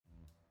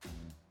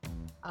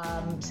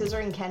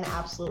Scissoring can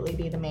absolutely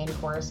be the main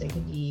course. It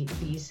could be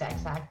the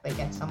sex act that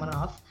gets someone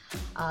off.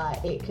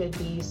 It could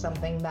be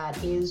something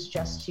that is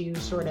just to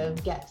sort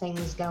of get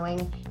things going.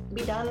 It can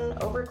be done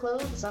over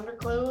clothes, under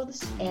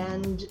clothes,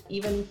 and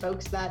even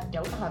folks that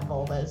don't have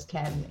vulvas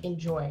can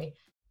enjoy.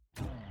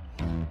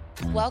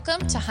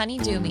 Welcome to Honey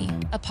Do Me,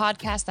 a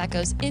podcast that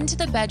goes into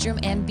the bedroom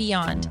and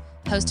beyond,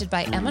 hosted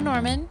by Emma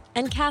Norman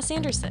and Cass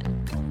Anderson.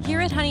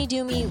 Here at Honey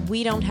Do Me,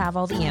 we don't have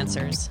all the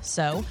answers,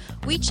 so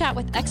we chat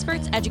with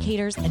experts,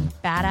 educators, and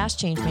badass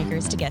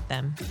changemakers to get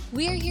them.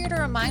 We are here to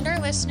remind our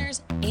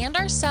listeners and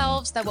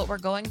ourselves that what we're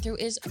going through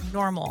is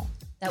normal,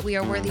 that we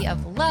are worthy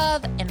of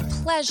love and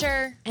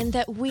pleasure, and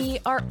that we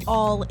are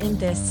all in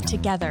this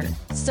together.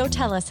 So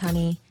tell us,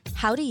 honey,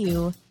 how do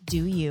you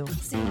do you?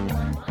 Sing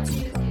 1,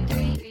 2,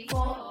 3,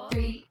 4,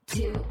 3,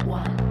 2,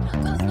 1.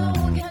 'Cause no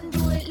one can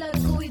do it like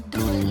we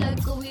do it,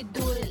 like we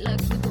do it, like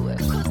we do it.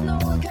 'Cause no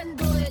one can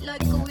do it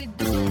like we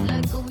do it,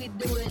 like we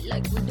do it,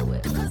 like we do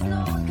it. 'Cause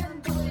no one can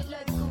do it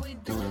like we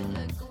do it,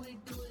 like we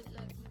do it, like we do it.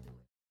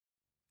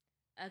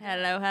 Okay.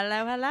 Hello,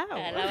 hello, hello.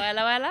 Hello,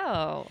 hello,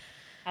 hello.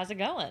 How's it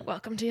going?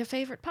 Welcome to your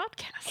favorite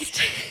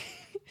podcast.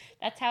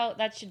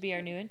 That should be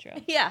our new intro.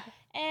 Yeah.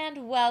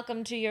 And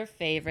welcome to your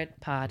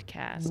favorite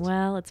podcast.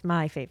 Well, it's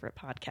my favorite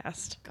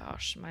podcast.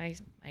 Gosh, my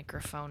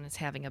microphone is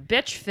having a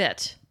bitch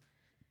fit.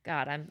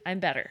 God, I'm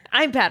better.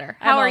 I'm better.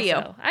 How are you?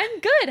 I'm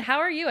good. How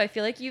are you? I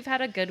feel like you've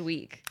had a good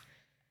week.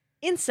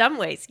 In some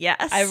ways,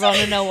 yes. I want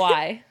to know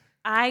why.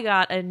 I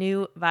got a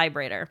new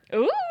vibrator.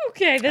 Ooh,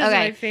 okay. This is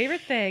my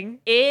favorite thing.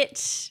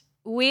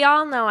 We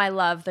all know I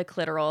love the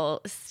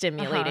clitoral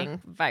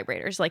stimulating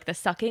vibrators, like the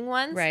sucking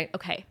ones. Right.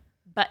 Okay.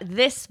 But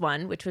this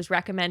one, which was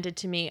recommended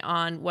to me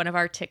on one of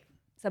our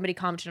somebody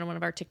commented on one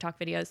of our TikTok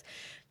videos.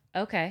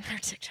 Okay. Our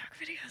TikTok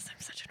videos. I'm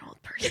such an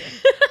old person.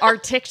 Our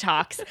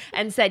TikToks,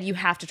 and said, you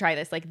have to try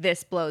this. Like,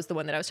 this blows the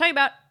one that I was talking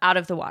about out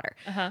of the water.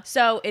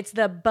 So it's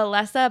the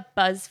Bellesa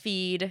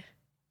BuzzFeed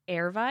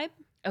Air Vibe.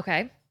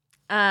 Okay.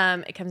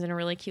 It comes in a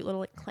really cute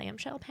little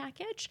clamshell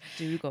package.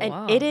 Do go and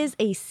on. It is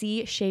a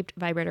C-shaped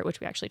vibrator,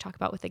 which we actually talk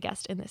about with a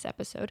guest in this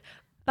episode.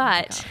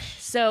 But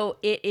so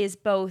it is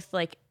both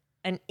like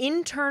an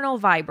internal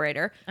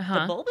vibrator.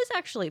 The bulb is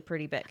actually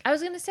pretty big. I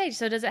was gonna say,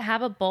 so does it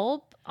have a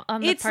bulb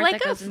on the part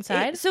that goes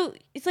inside? So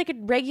it's like a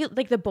regular,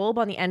 like the bulb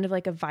on the end of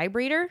like a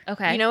vibrator.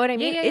 Okay, you know what I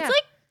mean? Yeah. It's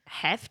like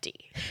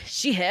hefty.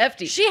 She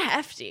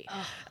hefty.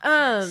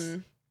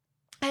 And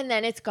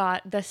then it's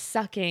got the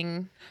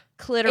sucking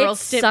clitoral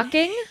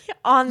sucking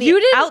on the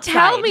You didn't outside.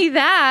 tell me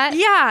that.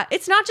 Yeah,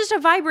 it's not just a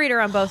vibrator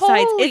on both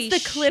sides. Holy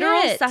It's the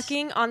clitoral shit.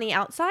 sucking on the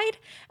outside,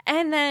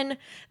 and then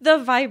the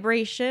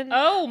vibration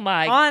Oh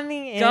my on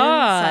the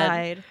God.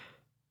 inside.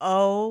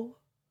 Oh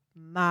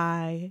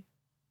my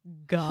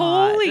God.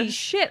 Holy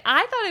shit.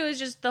 I thought it was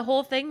just the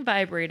whole thing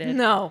vibrated.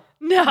 No.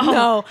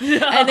 No.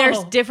 And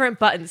there's different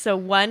buttons. So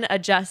one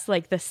adjusts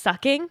like the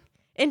sucking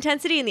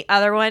intensity and the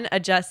other one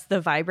adjusts the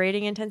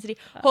vibrating intensity.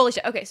 Holy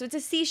shit. Okay, so it's a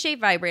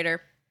C-shaped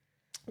vibrator,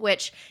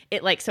 which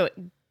it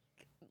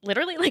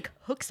literally like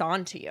hooks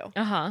onto you,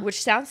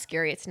 which sounds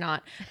scary. It's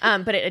not,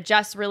 but it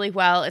adjusts really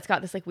well. It's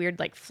got this like weird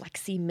like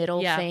flexy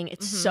middle thing.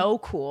 It's so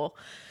cool.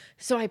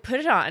 So I put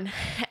it on,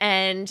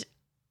 and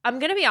I'm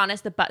gonna be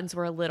honest, the buttons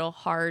were a little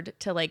hard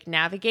to like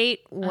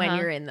navigate when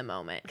you're in the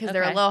moment, because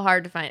they're a little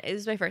hard to find. It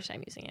was my first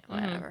time using it.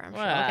 Whatever. I'm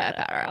sure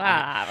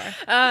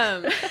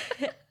I'll get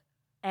better.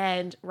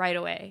 And right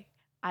away,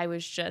 I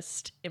was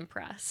just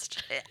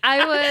impressed.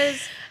 I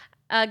was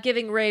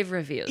giving rave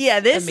reviews.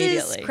 Yeah, this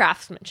immediately. is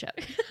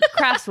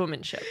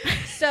craftswomanship.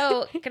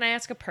 So, can I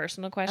ask a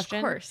personal question?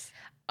 Of course.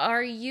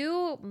 Are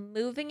you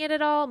moving it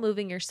at all,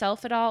 moving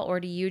yourself at all, or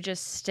do you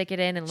just stick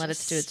it in and let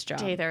it do its job?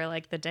 Stay there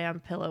like the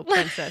damn pillow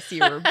princess you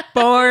were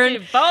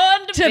born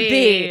to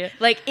be.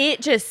 Like,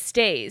 it just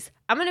stays.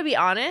 I'm going to be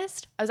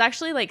honest. I was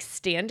actually like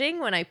standing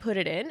when I put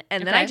it in,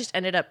 and then I just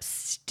ended up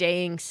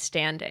staying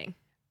standing.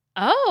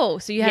 Oh,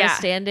 so you had a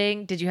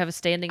standing? Did you have a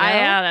standing? I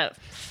had a...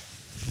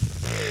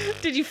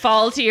 Did you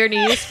fall to your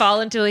knees, fall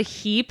into a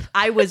heap?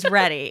 I was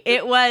ready.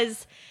 It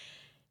was...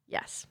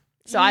 Yes.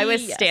 So I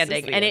was Yes, standing,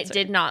 is the and answer. it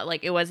did not,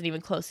 like, it wasn't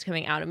even close to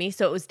coming out of me.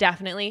 So it was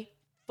definitely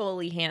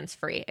fully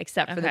hands-free,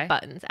 except for the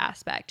buttons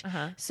aspect.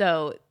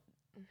 So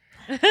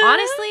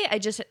honestly,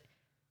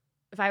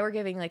 if I were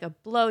giving like a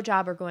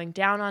blowjob or going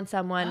down on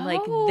someone,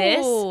 like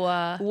this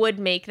would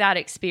make that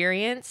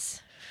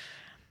experience.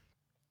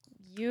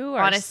 You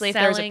are honestly, if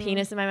there was a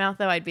penis in my mouth,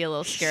 though, I'd be a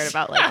little scared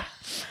about like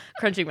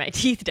crunching my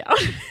teeth down.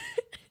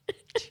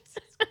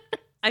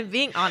 I'm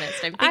being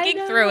honest. I'm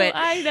thinking through it.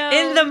 I know.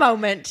 In the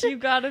moment. You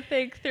gotta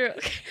think through.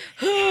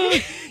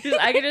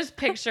 I can just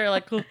picture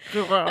like.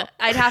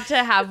 I'd have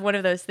to have one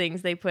of those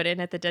things they put in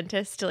at the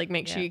dentist to like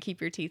make sure you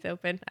keep your teeth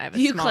open. I have a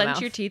Do you small clench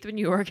mouth. your teeth when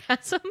you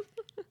orgasm?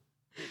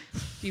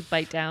 You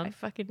bite down. I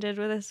fucking did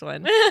with this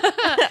one.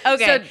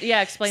 Okay. So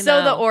yeah, explain that.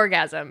 So the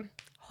orgasm.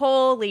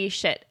 Holy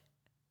shit.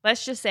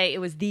 Let's just say it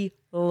was the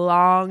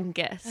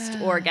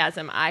longest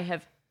orgasm I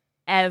have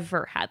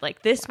ever had.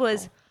 Like this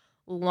was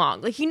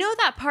long. Like, you know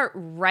that part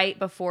right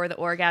before the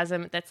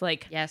orgasm that's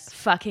like Yes.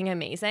 fucking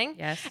amazing?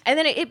 Yes. And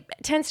then it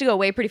tends to go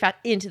away pretty fast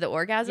into the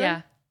orgasm.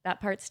 Yeah.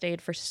 That part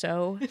stayed for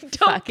so Don't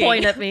fucking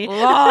point at me.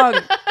 long.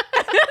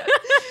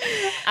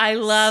 I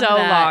love So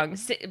that. long.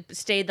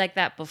 Stayed like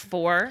that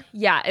before.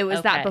 Yeah, it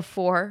was that Okay.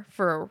 before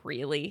for a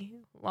really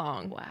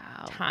long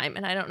Wow. time.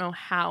 And I don't know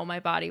how my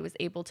body was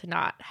able to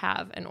not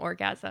have an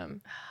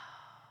orgasm.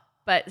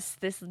 But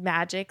this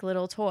magic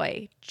little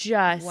toy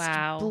just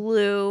Wow.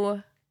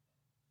 blew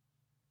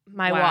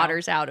my Wow.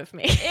 waters out of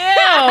me. Ew.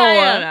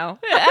 I don't know.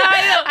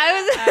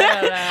 I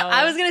don't know.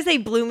 I was gonna say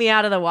blew me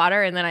out of the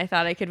water, and then I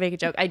thought I could make a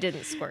joke. I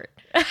didn't squirt.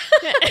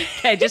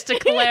 Okay, just to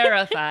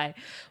clarify.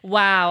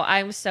 Wow,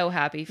 I'm so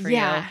happy for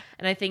Yeah. you.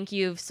 And I think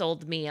you've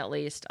sold me at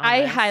least. On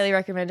I this. highly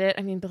recommend it.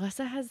 I mean,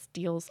 Bellesa has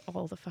deals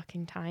all the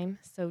fucking time,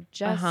 so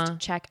just Uh-huh.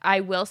 check. I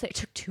will say it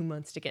took 2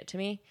 months to get to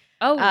me.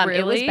 Oh, It was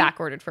really? back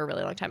ordered for a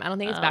really long time. I don't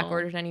think it's back Oh.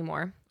 ordered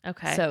anymore.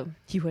 Okay. So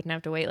you wouldn't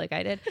have to wait like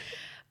I did.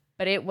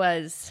 But it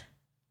was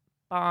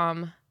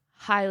bomb.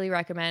 Highly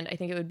recommend. I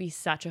think it would be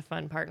such a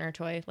fun partner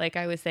toy. Like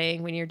I was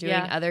saying, when you're doing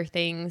Yeah. other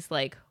things,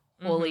 like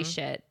holy Mhm.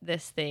 shit,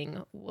 this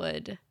thing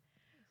would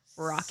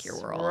rock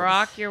your world.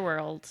 Rock your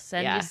world.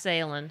 Send Yeah. you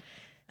sailing.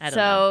 I don't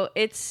know. So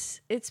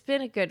it's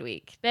been a good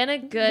week. Been a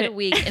good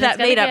week. And that it's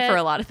gonna made up get- for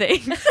a lot of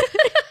things.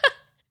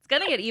 It's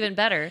going to get even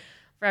better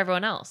for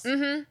everyone else.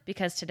 Mm-hmm.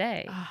 Because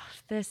today Oh,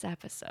 this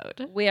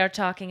episode. we are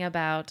talking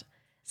about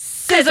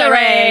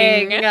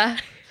Scissoring.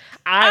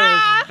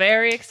 I was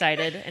very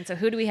excited. And so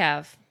who do we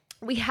have?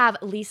 We have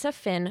Lisa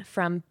Finn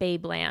from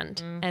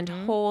Babeland, and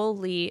Mhm.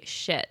 holy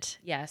shit.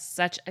 Yes,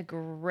 such a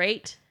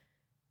great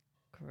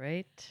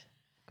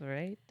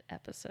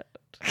episode.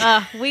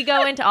 We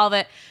go into all of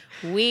it.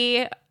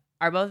 We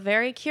are both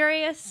very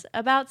curious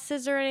about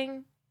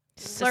scissoring,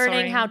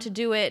 learning how to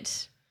do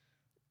it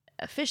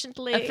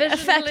efficiently,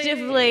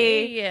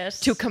 effectively, yes.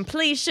 to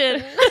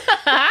completion.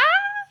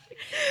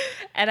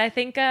 And I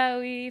think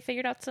we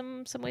figured out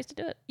some ways to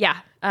do it.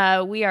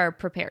 Yeah, we are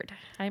prepared.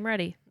 I'm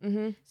ready.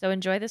 Mm-hmm. So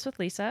enjoy this with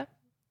Lisa.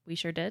 We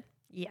sure did.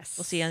 Yes.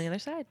 We'll see you on the other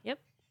side. Yep.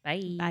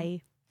 Bye.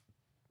 Bye.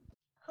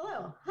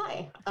 Hello,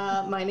 hi.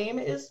 My name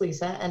is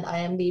Lisa, and I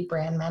am the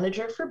brand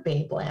manager for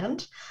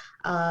Babeland.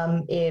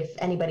 If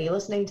anybody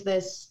listening to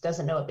this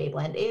doesn't know what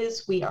Babeland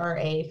is, we are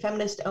a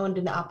feminist-owned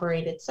and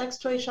operated sex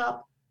toy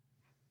shop,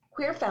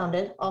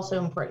 queer-founded, also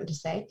important to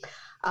say,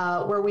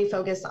 where we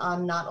focus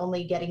on not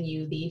only getting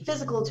you the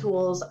physical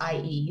tools,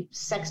 i.e.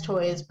 sex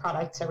toys,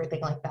 products,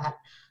 everything like that,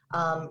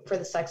 for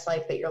the sex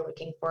life that you're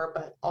looking for,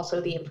 but also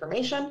the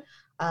information.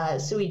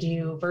 So we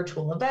do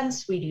virtual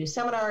events, we do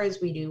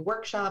seminars, we do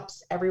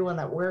workshops. Everyone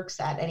that works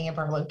at any of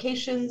our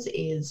locations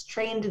is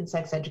trained in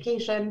sex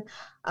education.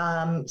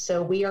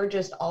 So we are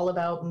just all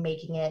about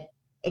making it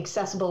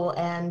accessible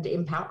and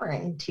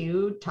empowering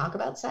to talk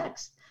about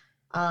sex.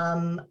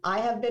 I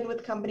have been with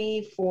the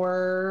company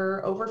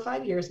for over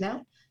 5 years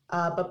now.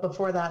 But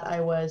before that,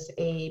 I was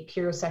a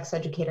peer sex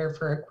educator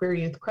for a queer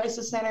youth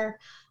crisis center.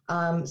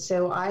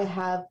 So I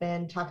have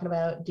been talking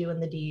about doing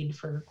the deed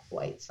for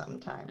quite some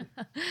time.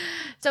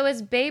 So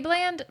is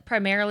Babeland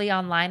primarily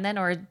online then,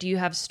 or do you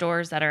have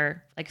stores that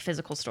are like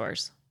physical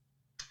stores?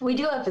 We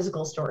do have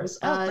physical stores.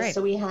 Oh, great.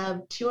 So we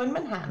have 2 in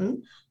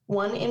Manhattan,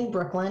 1 in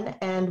Brooklyn,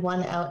 and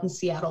 1 out in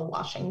Seattle,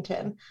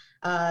 Washington.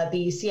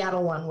 The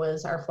Seattle one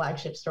was our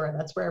flagship store.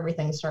 That's where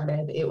everything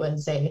started. It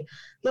was a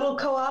little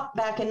co-op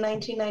back in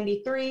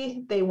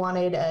 1993. They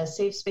wanted a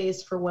safe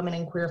space for women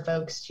and queer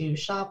folks to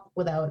shop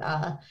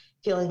without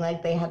feeling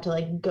like they had to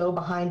like go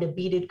behind a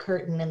beaded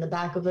curtain in the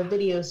back of a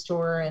video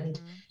store and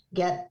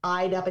get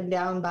eyed up and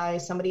down by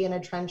somebody in a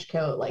trench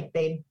coat. Like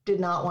they did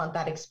not want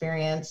that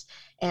experience.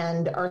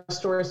 And our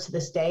stores to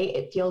this day,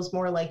 it feels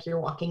more like you're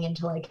walking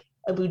into like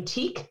a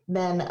boutique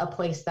than a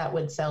place that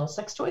would sell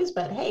sex toys.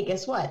 But hey,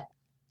 guess what?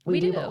 We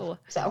do both.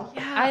 So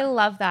I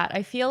love that.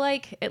 I feel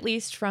like, at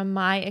least from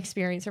my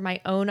experience or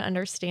my own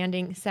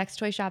understanding, sex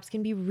toy shops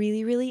can be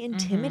really, really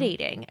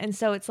intimidating. And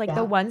so it's like Yeah.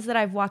 the ones that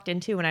I've walked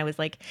into when I was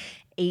like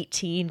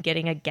 18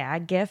 getting a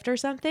gag gift or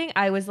something,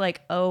 I was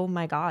like, oh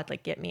my God,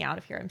 like get me out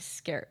of here. I'm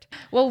scared.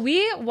 Well,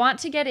 we want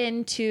to get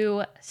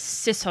into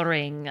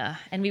scissoring,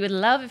 and we would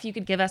love if you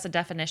could give us a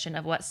definition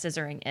of what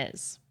scissoring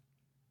is.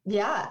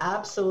 yeah,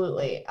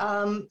 absolutely.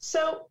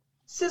 So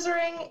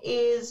scissoring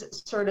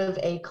is sort of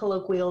a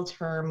colloquial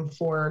term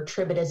for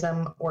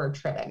tribadism or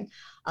tribbing.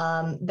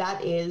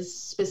 That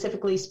is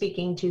specifically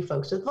speaking to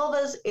folks with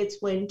vulvas. It's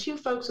when 2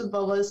 folks with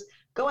vulvas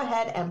go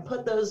ahead and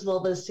put those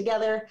vulvas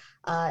together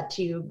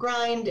to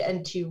grind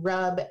and to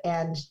rub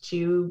and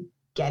to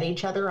get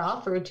each other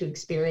off or to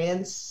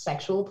experience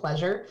sexual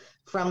pleasure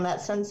from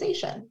that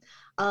sensation.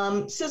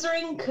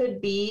 Scissoring could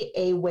be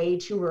a way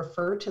to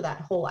refer to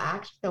that whole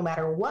act, no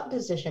matter what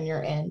position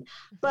you're in.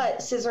 But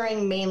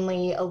scissoring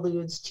mainly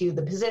alludes to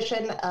the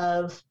position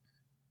of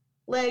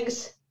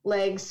legs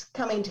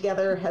coming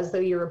together as though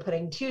you were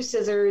putting 2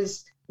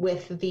 scissors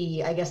with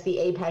the, I guess, the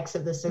apex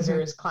of the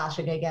scissors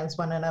clashing against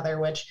one another,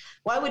 which,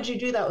 why would you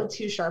do that with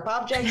 2 sharp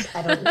objects?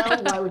 I don't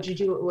know. Why would you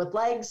do it with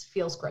legs?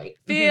 Feels great.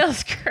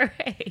 Feels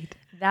great.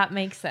 That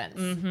makes sense.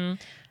 Mm-hmm.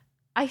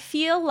 I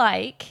feel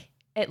like,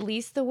 at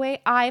least the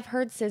way I've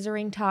heard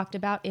scissoring talked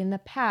about in the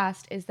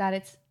past, is that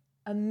it's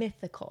a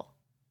mythical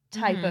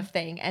type of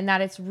thing and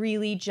that it's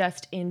really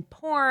just in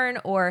porn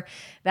or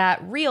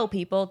that real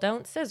people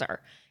don't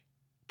scissor.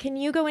 Can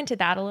you go into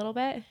that a little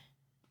bit?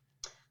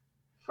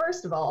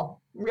 First of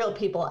all, real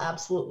people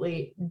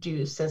absolutely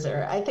do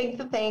scissor. I think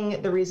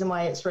the reason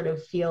why it sort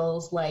of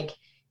feels like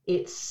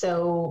it's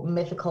so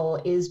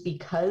mythical is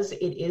because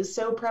it is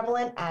so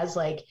prevalent as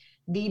like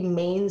the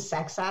main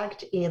sex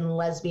act in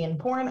lesbian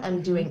porn.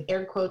 I'm doing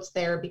air quotes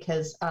there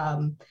because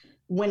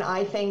when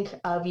I think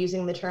of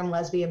using the term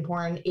lesbian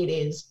porn, it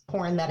is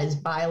porn that is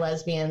by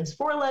lesbians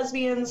for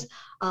lesbians,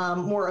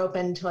 more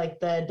open to like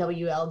the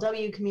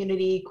WLW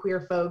community,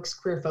 queer folks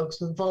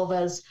with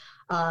vulvas.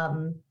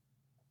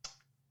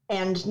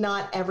 And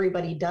not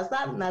everybody does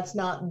that, and that's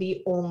not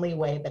the only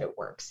way that it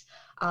works.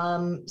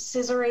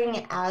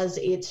 Scissoring, as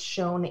it's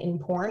shown in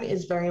porn,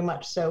 is very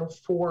much so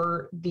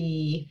for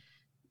the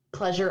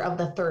pleasure of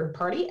the third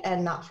party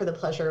and not for the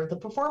pleasure of the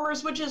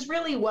performers, which is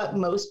really what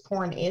most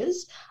porn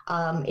is.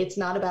 It's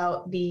not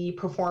about the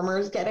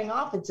performers getting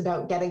off, it's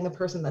about getting the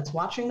person that's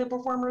watching the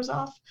performers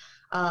off.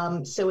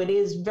 So it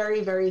is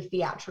very, very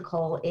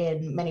theatrical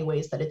in many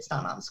ways that it's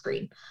done on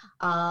screen.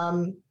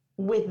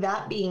 With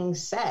that being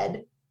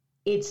said,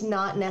 it's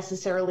not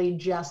necessarily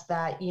just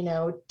that, you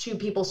know, two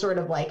people sort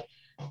of like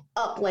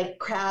up like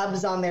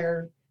crabs on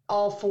their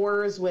all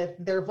fours with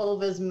their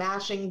vulvas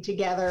mashing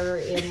together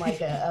in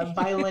like a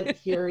violent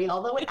fury,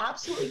 although it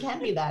absolutely can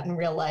be that in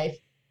real life.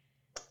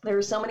 There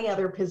are so many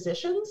other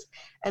positions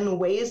and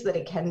ways that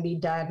it can be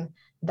done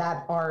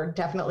that are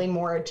definitely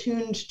more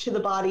attuned to the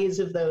bodies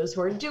of those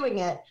who are doing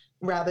it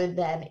rather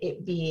than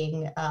it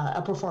being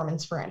a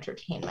performance for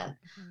entertainment.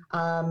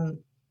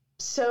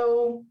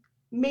 So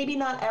maybe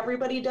not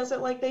everybody does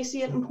it like they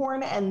see it in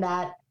porn, and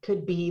that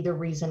could be the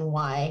reason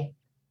why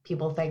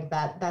people think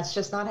that that's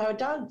just not how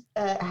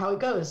it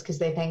goes, because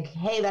they think,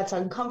 hey, that's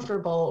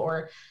uncomfortable,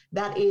 or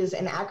that is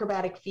an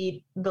acrobatic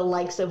feat the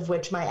likes of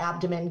which my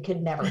abdomen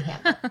could never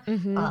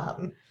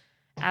handle.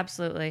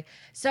 Absolutely.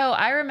 So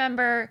I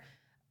remember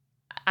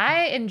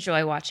I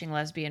enjoy watching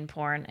lesbian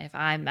porn if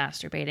I'm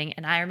masturbating,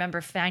 and I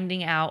remember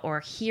finding out or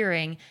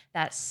hearing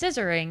that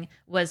scissoring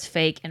was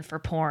fake and for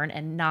porn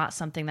and not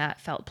something that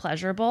felt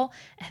pleasurable,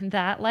 and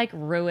that like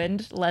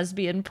ruined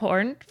lesbian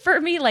porn for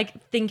me, like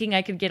thinking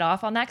I could get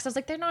off on that, because I was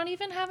like, they're not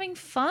even having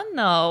fun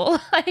though.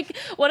 Like,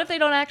 what if they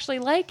don't actually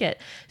like it?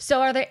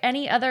 So are there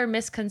any other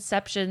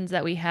misconceptions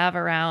that we have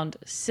around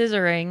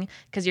scissoring?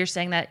 Because you're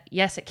saying that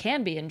yes, it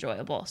can be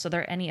enjoyable. So are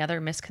there any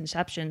other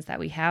misconceptions that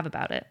we have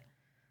about it?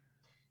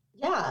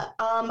 Yeah,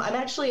 I'm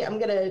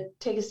going to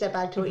take a step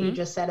back to what you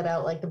just said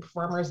about like the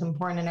performers in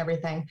porn and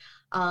everything.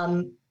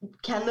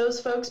 Can those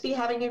folks be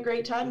having a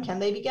great time? Can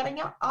they be getting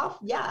off?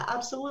 Yeah,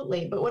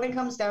 absolutely. But when it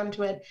comes down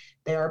to it,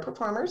 they are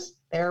performers.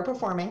 They are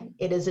performing.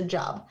 It is a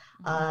job.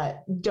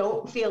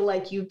 Don't feel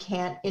like you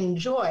can't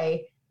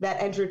enjoy that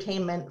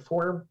entertainment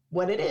for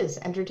what it is,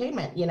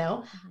 entertainment, you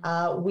know?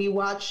 We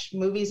watch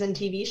movies and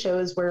TV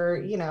shows where,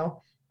 you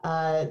know,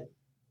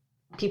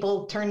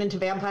 people turn into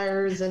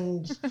vampires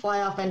and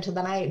fly off into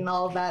the night and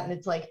all of that. And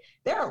it's like,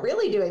 they aren't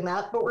really doing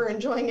that, but we're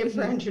enjoying it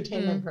for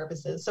entertainment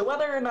purposes. So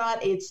whether or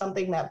not it's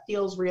something that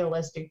feels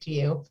realistic to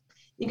you,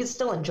 you can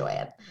still enjoy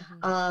it.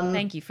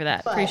 Thank you for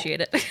that.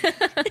 Appreciate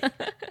it.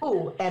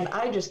 Oh, and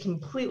I just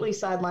completely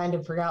sidelined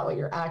and forgot what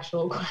your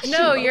actual question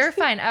No, was. you're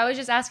fine. I was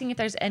just asking if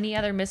there's any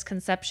other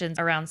misconceptions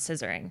around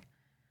scissoring.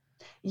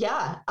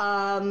 Yeah,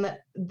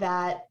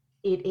 that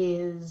it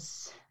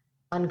is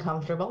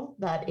uncomfortable,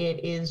 that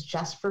it is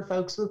just for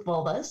folks with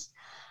vulvas,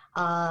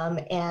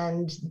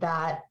 and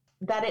that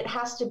it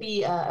has to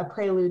be a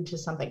prelude to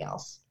something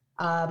else.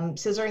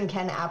 Scissoring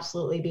can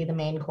absolutely be the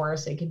main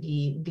course. It could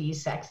be the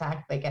sex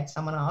act that gets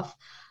someone off.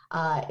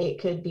 It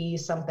could be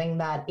something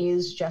that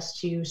is just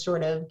to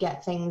sort of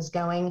get things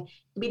going.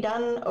 It could be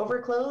done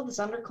over clothes,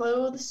 under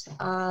clothes,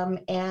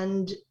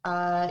 and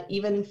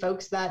even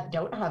folks that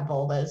don't have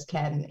vulvas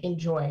can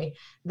enjoy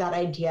that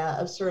idea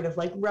of sort of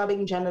like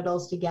rubbing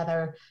genitals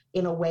together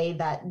in a way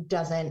that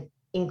doesn't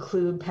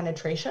include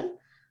penetration.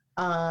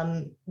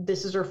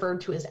 This is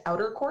referred to as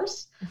outer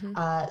course.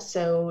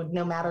 So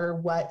no matter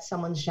what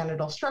someone's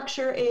genital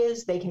structure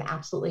is, they can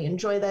absolutely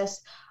enjoy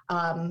this.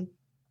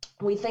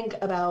 We think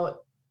about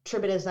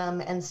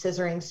tribadism and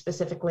scissoring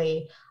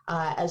specifically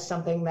as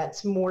something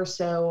that's more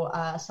so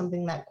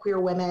something that queer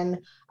women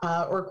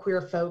or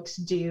queer folks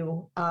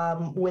do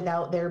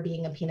without there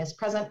being a penis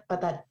present,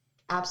 but that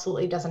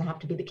absolutely doesn't have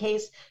to be the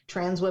case.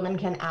 Trans women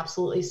can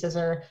absolutely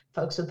scissor.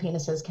 Folks with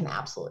penises can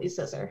absolutely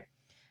scissor.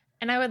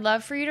 And I would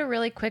love for you to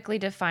really quickly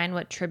define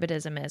what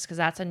tribadism is, because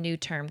that's a new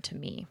term to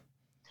me.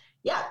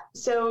 Yeah,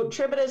 so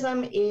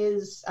tribadism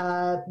is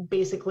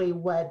basically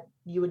what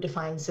you would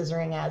define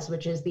scissoring as,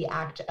 which is the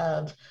act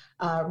of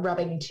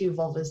rubbing two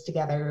vulvas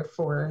together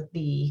for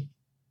the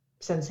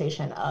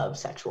sensation of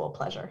sexual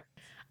pleasure.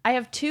 I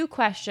have two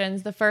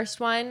questions. The first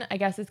one, I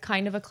guess, is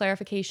kind of a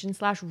clarification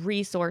 /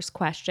 resource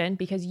question,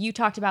 because you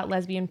talked about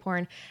lesbian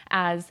porn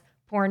as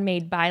porn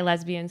made by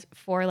lesbians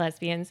for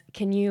lesbians.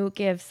 Can you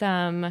give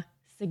some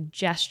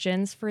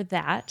suggestions for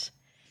that.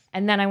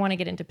 And then I want to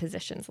get into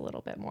positions a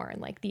little bit more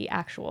and like the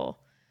actual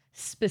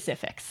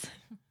specifics.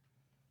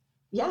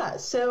 Yeah,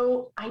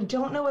 so I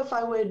don't know if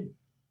I would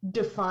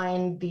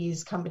define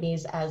these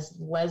companies as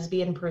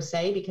lesbian per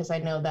se, because I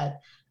know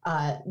that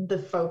the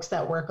folks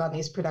that work on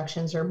these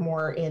productions are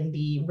more in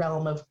the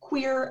realm of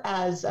queer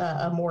as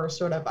a more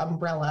sort of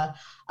umbrella,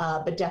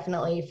 but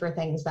definitely for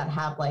things that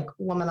have like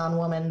woman on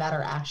woman that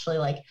are actually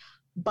like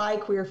by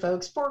queer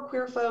folks, for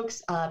queer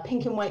folks.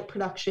 Pink and White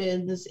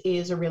Productions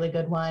is a really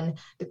good one.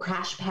 The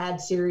Crash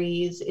Pad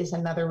series is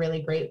another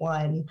really great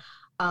one.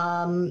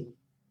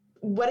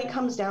 What it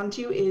comes down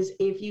to is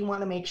if you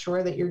want to make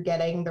sure that you're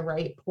getting the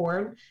right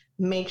porn,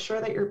 make sure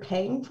that you're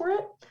paying for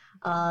it.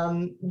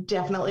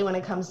 Definitely when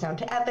it comes down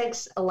to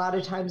ethics, a lot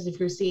of times if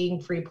you're seeing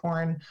free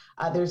porn,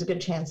 there's a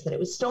good chance that it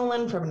was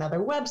stolen from another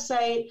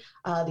website.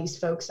 These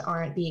folks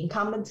aren't being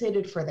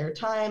compensated for their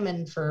time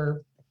and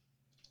for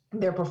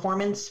their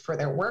performance, for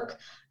their work.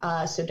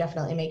 So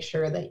definitely make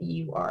sure that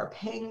you are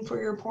paying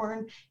for your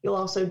porn. You'll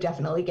also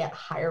definitely get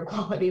higher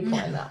quality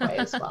porn that way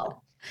as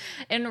well.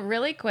 And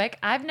really quick,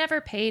 I've never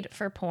paid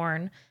for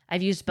porn.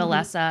 I've used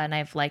Bellesa and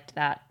I've liked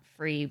that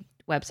free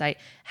website.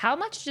 How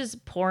much does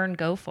porn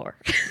go for?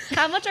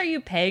 How much are you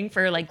paying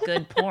for like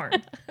good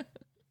porn?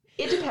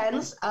 It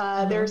depends.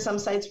 There are some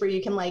sites where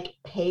you can like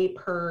pay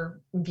per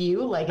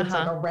view, like it's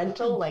like a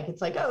rental, like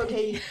it's like, oh,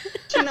 okay,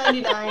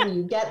 $2.99,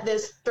 you get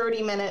this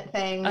 30-minute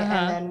thing,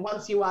 and then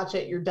once you watch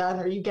it, you're done,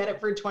 or you get it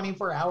for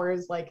 24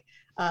 hours, like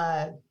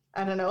I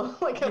don't know,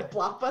 like a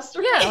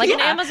Blockbuster. Yeah, like an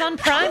Amazon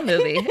Prime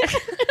movie.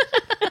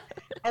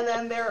 And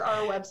then there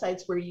are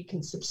websites where you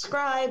can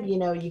subscribe, you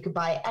know, you could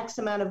buy X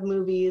amount of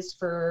movies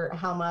for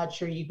how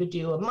much, or you could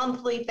do a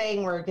monthly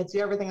thing where it gets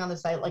you everything on the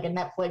site, like a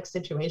Netflix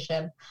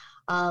situation.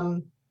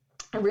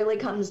 It really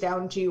comes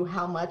down to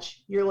how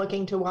much you're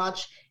looking to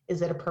watch.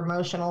 Is it a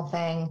promotional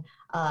thing?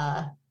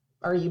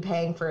 Are you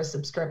paying for a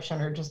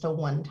subscription or just a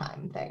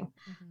one-time thing?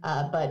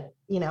 But,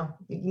 you know,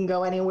 you can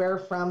go anywhere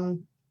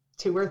from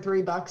 $2 or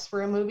 $3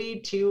 for a movie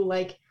to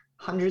like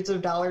hundreds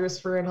of dollars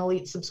for an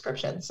elite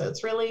subscription. So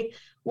it's really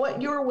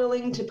what you're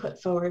willing to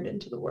put forward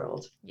into the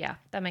world. Yeah,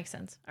 that makes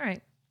sense. All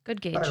right.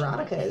 Good gauge. But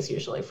erotica is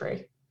usually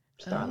free.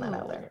 Just throwing that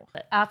out there.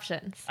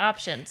 Options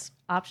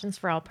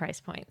for all price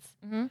points.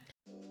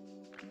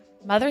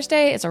 Mother's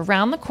Day is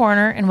around the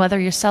corner, and whether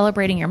you're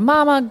celebrating your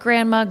mama,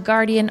 grandma,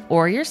 guardian,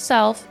 or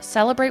yourself,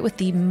 celebrate with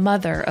the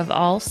mother of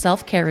all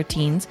self-care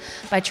routines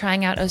by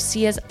trying out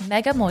Osea's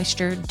Mega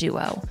Moisture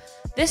Duo.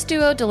 This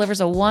duo delivers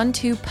a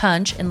 1-2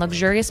 punch in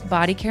luxurious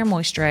body care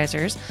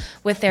moisturizers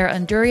with their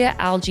Unduria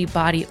Algae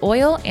Body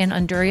Oil and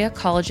Unduria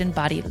Collagen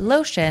Body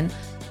Lotion,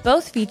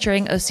 both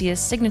featuring Osea's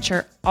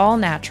signature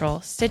all-natural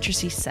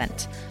citrusy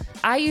scent.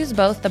 I use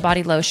both the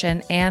body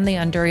lotion and the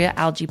Unduria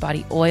Algae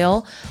Body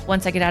Oil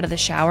once I get out of the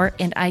shower,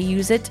 and I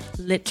use it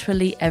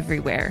literally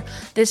everywhere.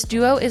 This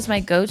duo is my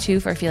go-to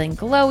for feeling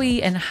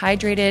glowy and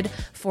hydrated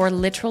for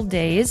literal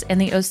days, and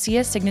the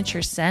Osea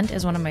signature scent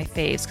is one of my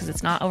faves because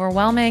it's not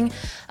overwhelming,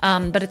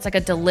 but it's like a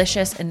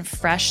delicious and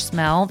fresh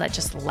smell that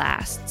just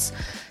lasts.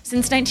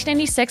 Since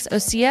 1996,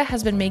 Osea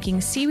has been making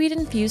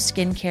seaweed-infused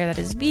skincare that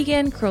is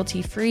vegan,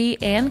 cruelty-free,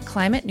 and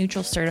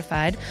climate-neutral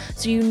certified,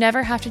 so you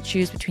never have to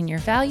choose between your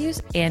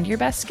values and your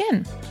best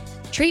skin.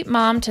 Treat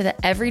mom to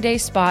the everyday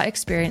spa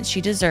experience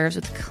she deserves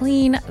with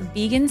clean,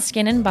 vegan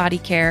skin and body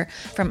care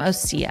from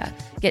Osea.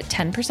 Get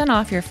 10%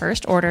 off your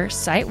first order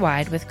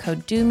site-wide with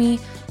code DOOMY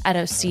at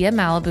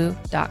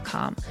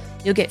OseaMalibu.com.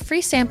 You'll get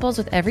free samples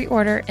with every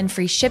order and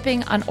free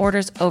shipping on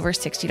orders over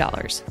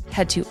 $60.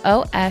 Head to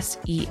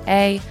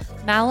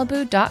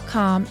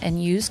OSEAMalibu.com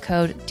and use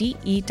code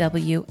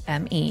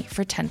DEWME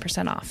for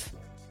 10% off.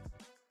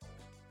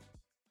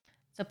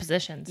 So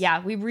positions.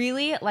 Yeah, we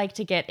really like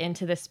to get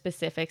into the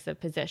specifics of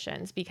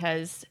positions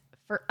because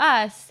for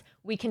us,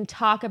 we can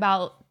talk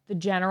about the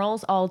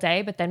generals all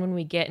day, but then when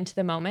we get into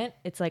the moment,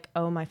 it's like,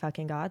 oh my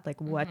fucking God, like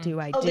what do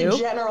I do? The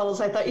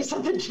generals. I thought you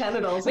said the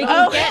genitals. We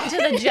can get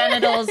into the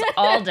genitals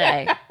all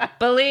day.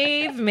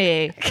 Believe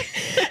me.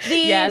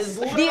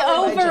 The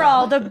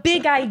overall, the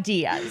big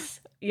ideas.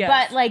 Yes.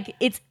 But like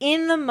it's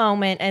in the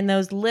moment and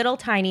those little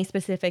tiny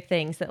specific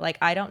things that like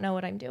I don't know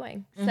what I'm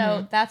doing.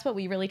 So that's what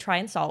we really try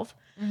and solve.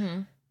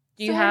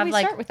 Do you have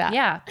like start with that?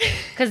 Yeah,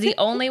 because the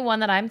only one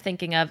that I'm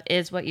thinking of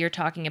is what you're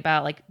talking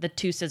about, like the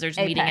two scissors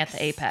meeting at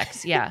the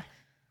apex. Yeah.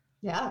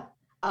 Yeah.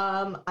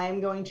 I'm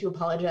going to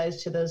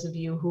apologize to those of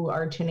you who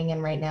are tuning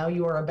in right now.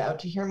 You are about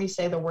to hear me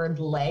say the word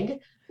leg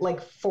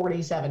like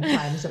 47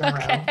 times in a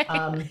row.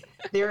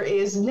 There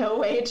is no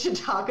way to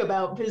talk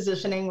about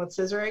positioning with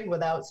scissoring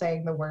without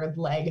saying the word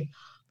leg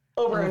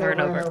over and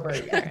over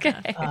again.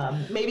 Okay.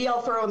 Maybe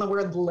I'll throw in the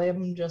word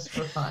limb just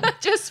for fun.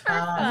 Just for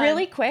fun.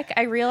 Really quick,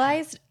 I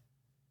realized,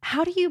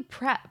 how do you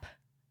prep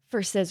for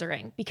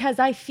scissoring? Because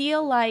I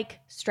feel like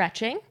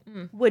stretching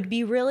would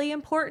be really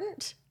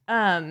important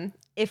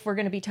if we're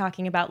going to be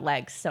talking about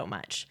legs so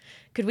much.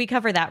 Could we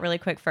cover that really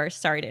quick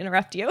first? Sorry to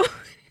interrupt you.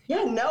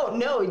 Yeah,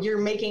 no, you're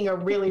making a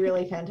really,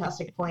 really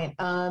fantastic point.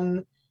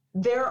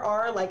 There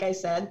are, like I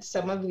said,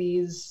 some of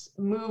these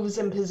moves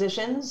and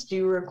positions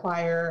do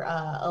require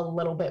a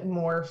little bit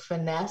more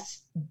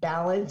finesse,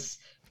 balance,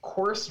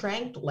 core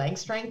strength, leg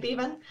strength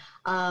even.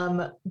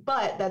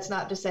 But that's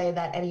not to say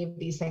that any of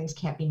these things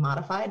can't be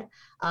modified.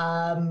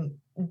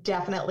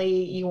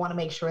 Definitely, you want to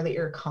make sure that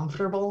you're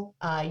comfortable.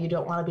 You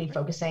don't want to be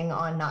focusing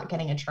on not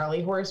getting a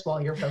Charlie horse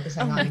while you're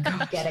focusing on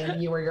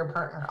getting you or your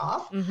partner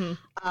off.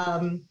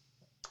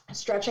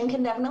 Stretching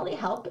can definitely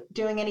help.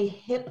 Doing any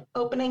hip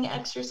opening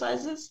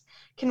exercises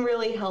can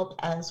really help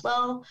as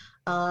well.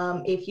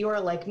 If you are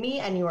like me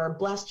and you are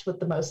blessed with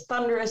the most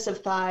thunderous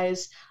of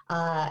thighs,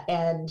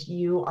 and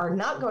you are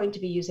not going to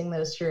be using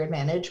those to your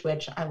advantage,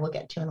 which I will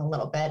get to in a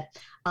little bit,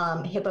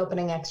 hip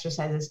opening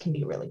exercises can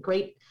be really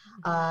great.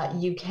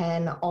 You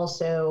can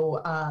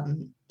also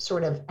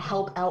sort of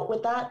help out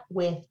with that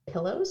with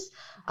pillows.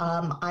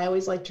 I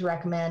always like to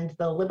recommend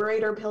the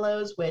Liberator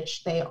pillows,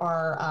 which they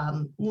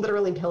are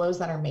literally pillows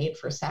that are made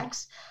for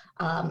sex.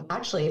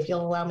 Actually, if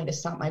you'll allow me to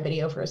stop my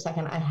video for a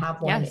second, I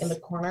have one in the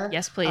corner.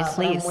 Yes, please.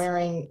 I'm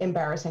wearing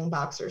embarrassing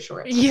boxer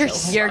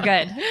shorts. You're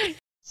good.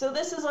 So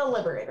this is a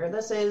Liberator.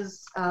 This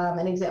is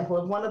an example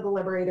of one of the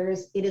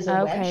Liberators. It is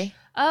a wedge.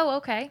 Oh,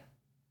 okay.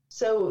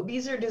 So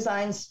these are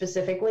designed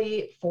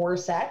specifically for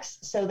sex.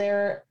 So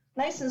they're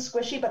nice and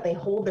squishy, but they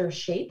hold their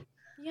shape.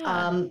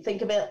 Yeah.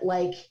 Think of it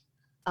like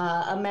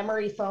a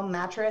memory foam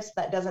mattress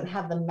that doesn't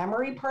have the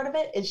memory part of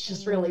it. It's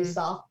just really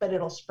soft, but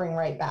it'll spring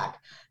right back.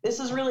 This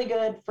is really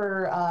good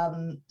for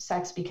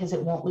sex because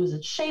it won't lose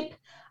its shape,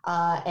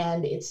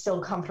 and it's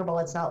still comfortable.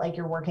 It's not like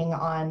you're working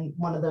on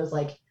one of those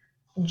like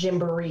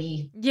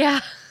gymboree. Yeah,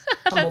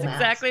 that's mats.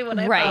 exactly what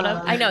I Right. thought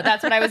of. I know.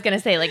 That's what I was going to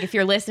say. Like, if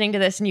you're listening to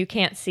this and you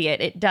can't see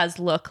it, it does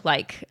look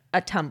like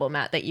a tumble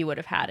mat that you would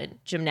have had in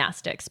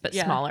gymnastics, but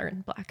smaller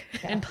and black.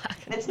 Yeah. And black.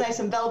 And it's nice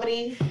and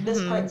velvety.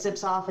 This part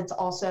zips off. It's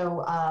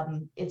also,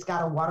 it's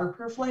got a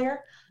waterproof layer,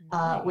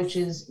 which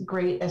is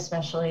great,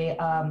 especially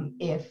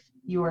if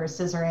your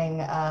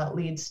scissoring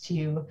leads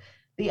to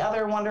the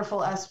other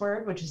wonderful S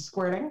word, which is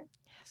squirting.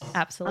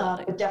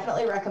 Absolutely. But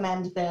definitely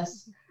recommend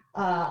this.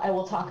 I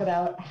will talk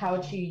about how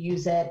to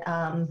use it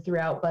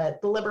throughout,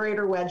 but the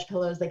Liberator wedge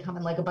pillows, they come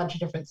in like a bunch of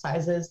different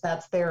sizes.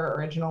 That's their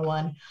original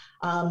one.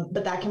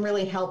 But that can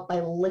really help by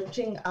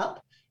lifting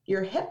up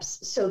your hips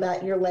so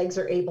that your legs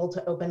are able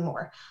to open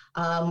more.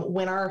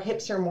 When our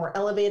hips are more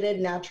elevated,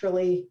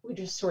 naturally, we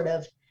just sort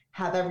of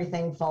have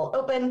everything fall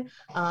open.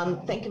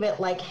 Think of it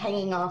like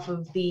hanging off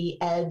of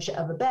the edge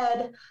of a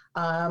bed,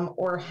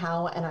 or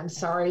how, and I'm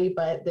sorry,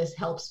 but this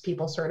helps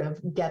people sort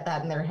of get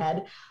that in their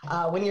head.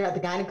 When you're at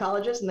the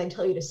gynecologist and they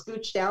tell you to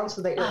scooch down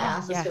so that your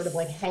ass is sort of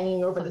like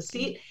hanging over the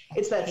seat,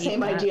 it's that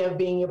same idea of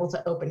being able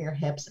to open your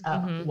hips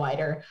up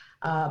wider.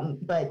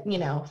 But, you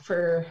know,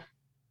 for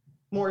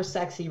more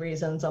sexy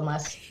reasons,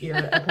 unless you're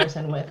a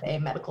person with a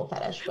medical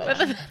fetish.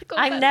 But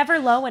I'm never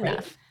low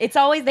enough. It's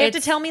always, they have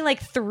to tell me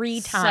like 3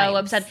 times. So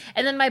upset.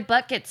 And then my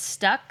butt gets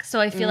stuck.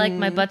 So I feel like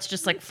my butt's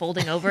just like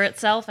folding over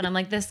itself. And I'm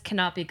like, this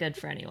cannot be good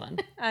for anyone.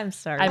 I'm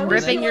sorry. I'm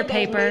ripping your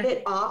paper. I made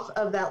it off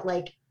of that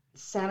like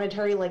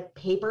sanitary like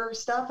paper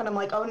stuff. And I'm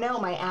like, oh no,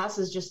 my ass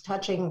is just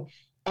touching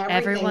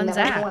Everyone's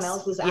that ass. everyone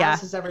else's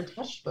ass has ever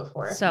touched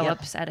before. So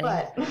upsetting.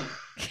 But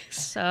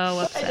So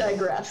I upsetting.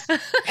 digress.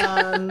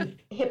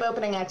 Hip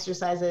opening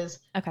exercises,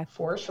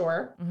 for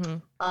sure.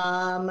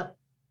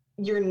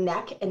 Your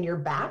neck and your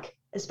back,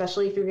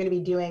 especially if you're going to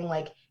be doing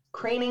like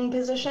craning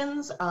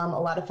positions. A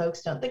lot of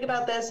folks don't think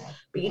about this,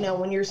 but you know,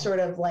 when you're sort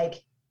of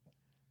like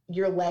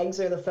your legs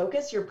are the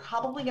focus, you're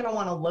probably going to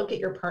want to look at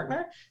your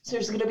partner. So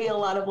there's going to be a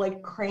lot of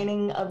like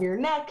craning of your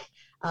neck,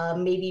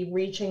 maybe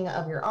reaching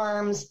of your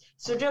arms.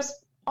 So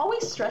just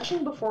always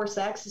stretching before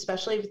sex,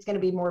 especially if it's going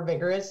to be more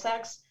vigorous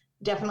sex,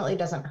 definitely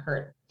doesn't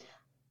hurt.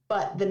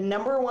 But the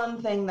number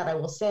one thing that I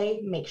will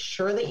say, make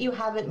sure that you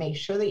have it, make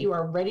sure that you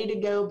are ready to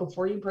go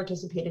before you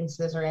participate in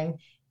scissoring,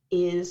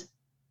 is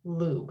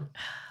lube.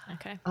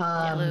 Okay.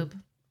 Lube.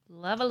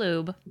 Love a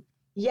lube.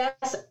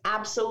 Yes,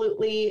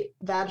 absolutely.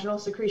 Vaginal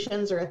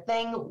secretions are a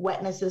thing.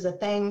 Wetness is a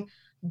thing.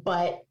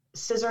 But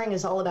scissoring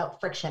is all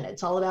about friction.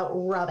 It's all about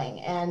rubbing.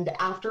 And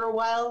after a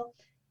while,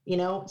 you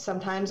know,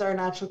 sometimes our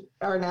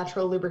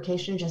natural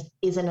lubrication just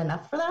isn't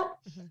enough for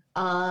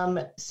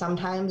that.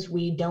 Sometimes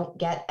we don't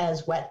get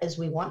as wet as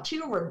we want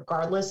to,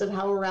 regardless of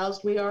how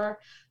aroused we are.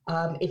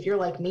 If you're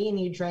like me and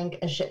you drink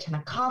a shit ton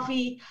of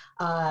coffee,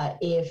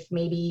 if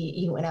maybe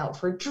you went out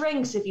for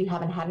drinks, if you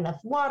haven't had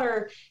enough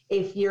water,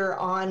 if you're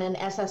on an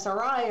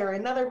SSRI or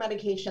another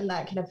medication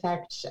that can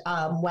affect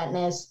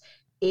wetness,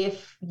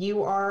 if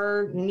you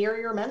are near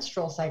your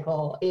menstrual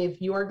cycle,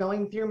 if you are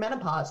going through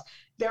menopause,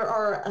 there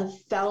are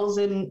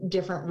 1,000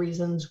 different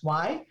reasons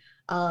why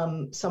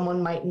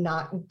someone might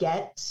not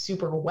get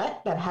super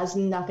wet. That has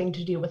nothing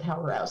to do with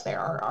how aroused they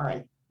are or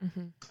aren't.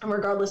 And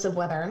regardless of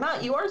whether or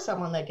not you are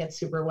someone that gets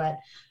super wet,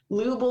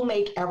 lube will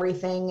make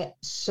everything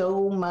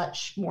so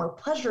much more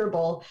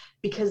pleasurable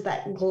because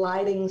that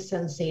gliding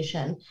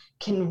sensation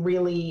can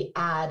really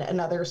add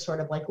another sort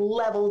of like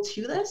level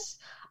to this.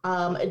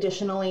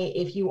 Additionally,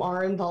 if you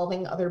are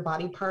involving other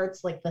body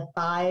parts like the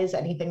thighs,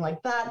 anything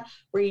like that,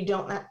 where you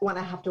don't want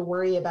to have to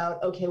worry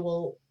about, okay,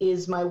 well,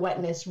 is my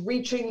wetness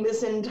reaching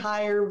this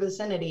entire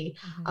vicinity?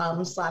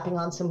 Slapping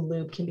on some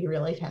lube can be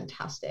really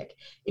fantastic.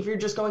 If you're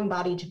just going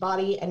body to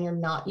body and you're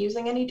not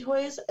using any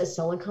toys, a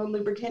silicone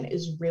lubricant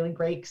is really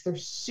great because they're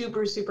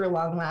super, super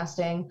long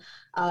lasting.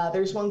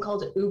 There's one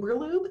called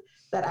Uberlube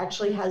that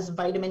actually has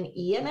vitamin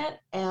E in it.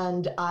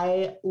 And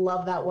I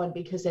love that one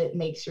because it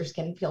makes your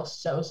skin feel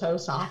so, so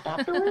soft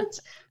afterwards,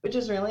 which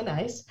is really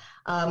nice.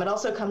 It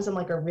also comes in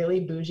like a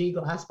really bougie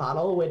glass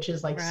bottle, which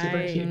is like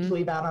super cute to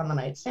leave out on the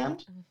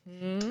nightstand.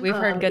 We've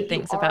heard good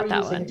things about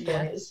that one.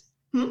 Toys,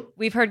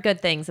 We've heard good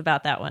things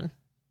about that one.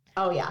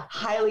 Oh yeah,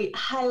 highly,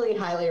 highly,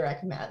 highly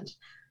recommend.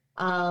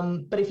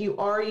 But if you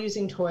are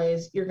using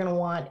toys, you're going to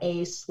want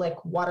a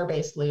slick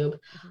water-based lube.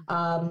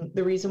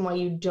 The reason why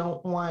you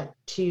don't want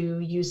to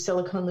use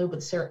silicone lube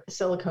with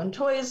silicone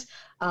toys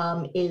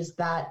is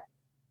that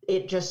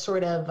it just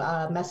sort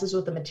of messes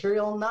with the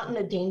material, not in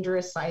a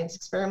dangerous science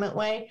experiment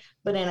way,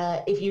 but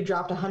if you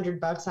dropped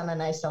 $100 on a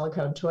nice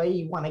silicone toy,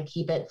 you want to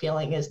keep it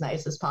feeling as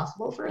nice as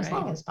possible for as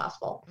long as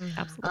possible.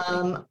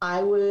 Absolutely.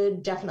 I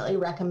would definitely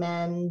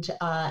recommend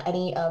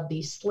any of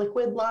the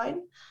Sliquid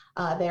line.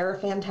 They're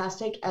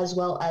fantastic, as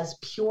well as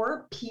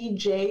Pure,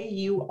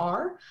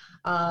 PJUR.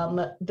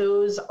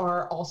 Those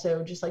are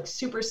also just like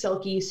super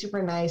silky,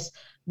 super nice.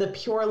 The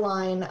Pure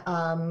line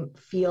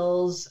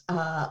feels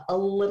a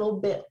little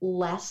bit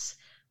less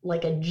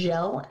like a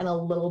gel and a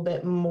little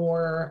bit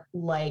more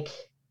like,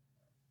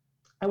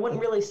 I wouldn't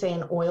really say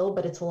an oil,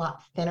 but it's a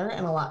lot thinner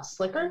and a lot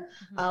slicker,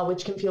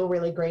 which can feel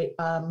really great,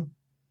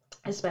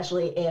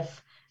 especially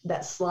if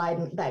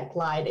that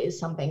glide is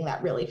something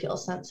that really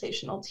feels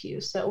sensational to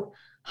you. So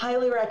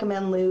highly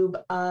recommend lube.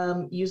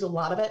 Use a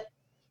lot of it.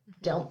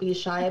 Don't be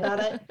shy about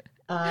it.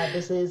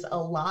 This is a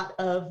lot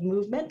of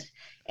movement,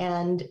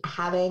 and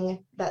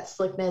having that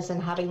slickness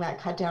and having that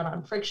cut down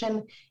on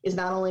friction is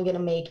not only going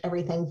to make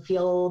everything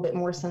feel a little bit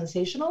more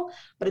sensational,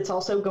 but it's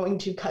also going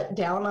to cut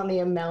down on the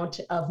amount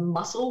of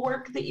muscle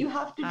work that you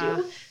have to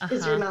do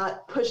because you're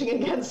not pushing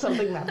against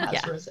something that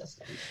has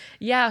resistance.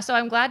 Yeah, so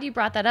I'm glad you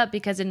brought that up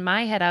because in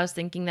my head I was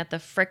thinking that the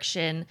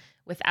friction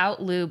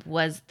without lube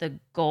was the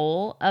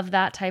goal of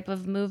that type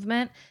of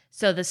movement.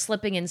 So the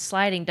slipping and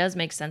sliding does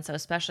make sense, so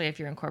especially if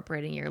you're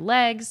incorporating your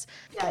legs.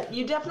 Yeah,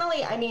 you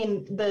definitely, I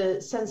mean,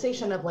 the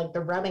sensation of like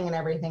the rubbing and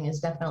everything is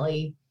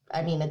definitely,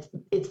 I mean,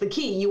 it's the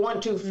key. You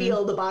want to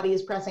feel the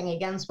bodies pressing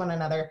against one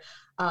another,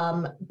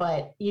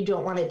 but you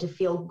don't want it to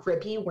feel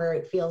grippy where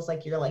it feels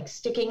like you're like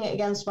sticking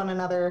against one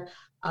another.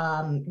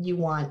 You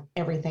want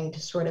everything to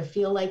sort of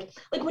feel like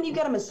when you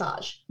get a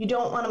massage, you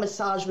don't want a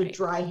massage with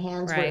dry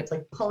hands where it's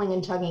like pulling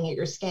and tugging at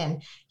your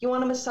skin. You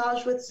want a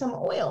massage with some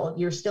oil.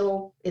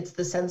 It's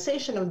the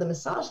sensation of the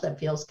massage that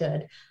feels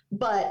good,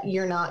 but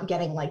you're not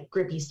getting like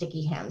grippy,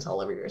 sticky hands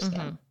all over your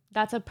skin.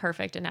 That's a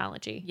perfect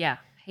analogy. Yeah.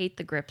 Hate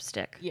the grip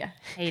stick. Yeah.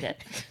 Hate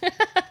it.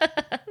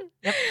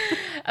 Yep.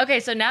 Okay,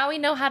 so now we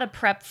know how to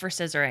prep for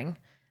scissoring.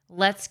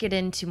 Let's get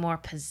into more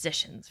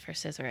positions for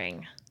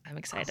scissoring. I'm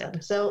excited.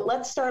 Awesome. So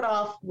let's start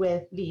off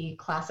with the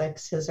classic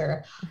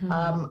scissor.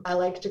 I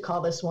like to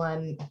call this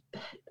one,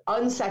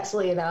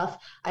 unsexily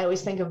enough, I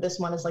always think of this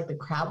one as like the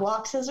crab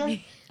walk scissor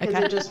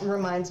because it just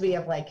reminds me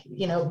of like,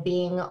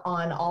 being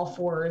on all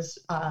fours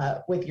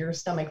with your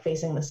stomach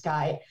facing the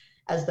sky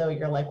as though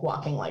you're like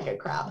walking like a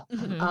crab.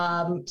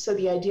 So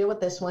the idea with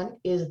this one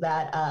is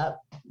that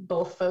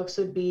both folks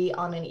would be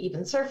on an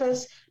even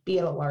surface, be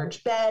it a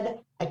large bed,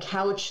 a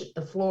couch,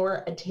 the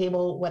floor, a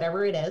table,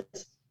 whatever it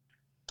is.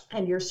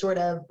 And you're sort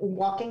of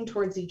walking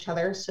towards each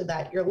other so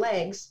that your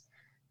legs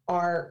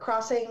are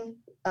crossing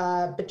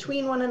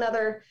between one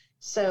another.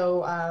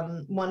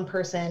 So one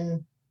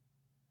person,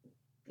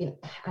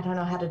 I don't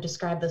know how to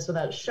describe this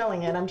without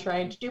showing it. I'm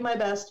trying to do my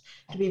best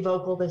to be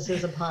vocal. This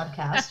is a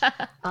podcast.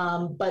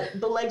 But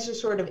the legs are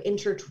sort of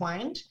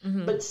intertwined,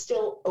 but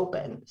still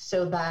open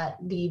so that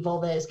the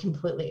vulva is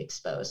completely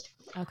exposed.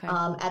 Okay.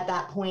 At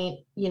that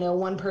point,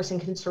 one person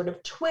can sort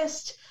of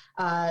twist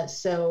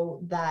so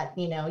that,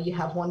 you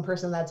have one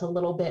person that's a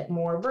little bit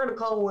more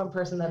vertical, one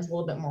person that's a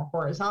little bit more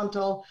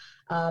horizontal,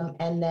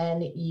 and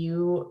then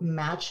you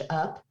match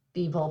up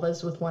the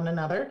vulvas with one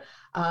another.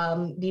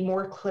 The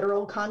more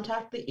clitoral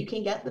contact that you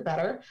can get, the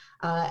better.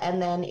 And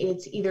then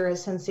it's either a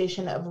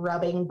sensation of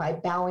rubbing by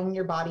bowing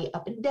your body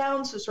up and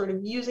down, so sort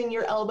of using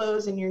your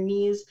elbows and your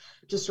knees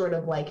to sort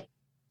of like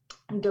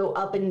go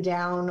up and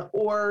down,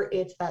 or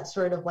it's that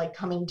sort of like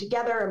coming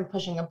together and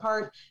pushing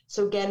apart.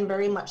 So again,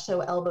 very much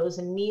so elbows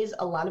and knees,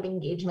 a lot of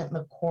engagement in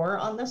the core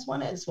on this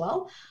one as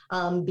well,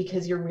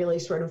 because you're really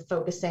sort of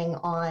focusing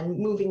on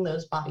moving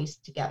those bodies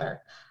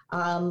together.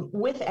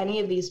 With any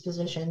of these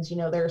positions,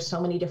 there are so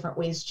many different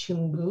ways to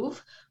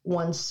move.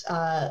 Once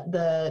I'm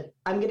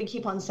going to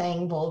keep on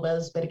saying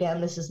vulvas, but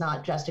again, this is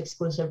not just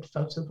exclusive to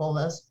folks with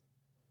vulvas.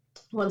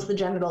 once the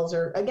genitals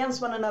are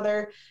against one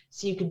another.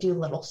 So you could do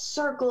little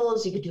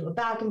circles, you could do a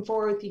back and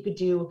forth, you could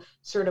do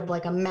sort of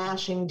like a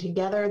mashing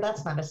together.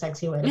 That's not a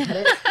sexy way to put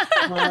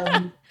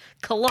it.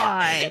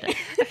 Collide.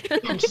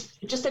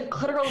 Just a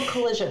clitoral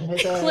collision.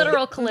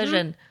 Clitoral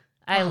collision.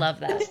 I love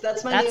that.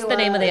 That's the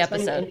name of the that's my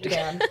new episode. indie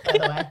band, by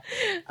the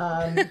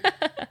way.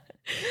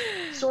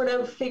 Sort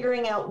of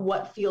figuring out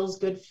what feels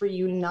good for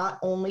you, not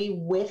only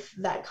with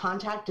that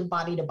contact of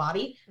body to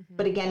body,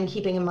 but again,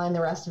 keeping in mind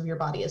the rest of your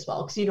body as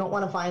well. Because you don't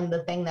want to find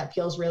the thing that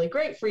feels really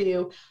great for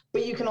you,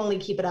 but you can only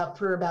keep it up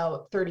for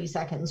about 30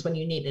 seconds when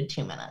you needed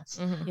 2 minutes.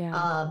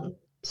 Yeah.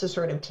 So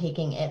sort of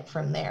taking it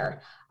from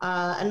there.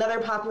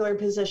 Another popular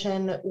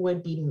position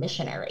would be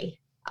missionary.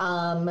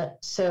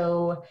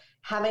 So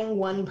having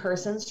one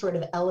person sort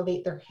of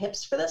elevate their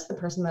hips for this, the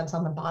person that's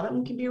on the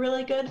bottom can be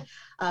really good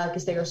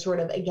because they are sort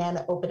of,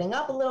 again, opening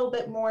up a little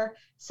bit more.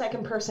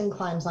 Second person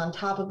climbs on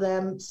top of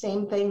them.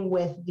 Same thing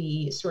with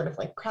the sort of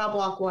like crab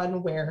walk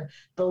one where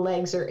the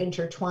legs are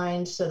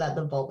intertwined so that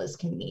the vulvas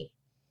can meet.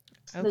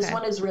 Okay. This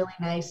one is really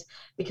nice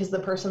because the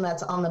person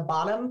that's on the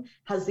bottom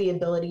has the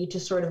ability to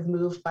sort of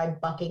move by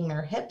bucking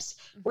their hips,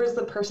 whereas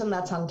the person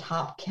that's on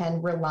top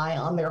can rely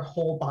on their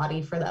whole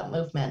body for that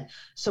movement.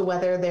 So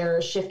whether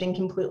they're shifting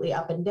completely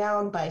up and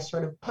down by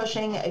sort of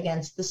pushing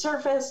against the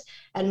surface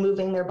and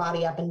moving their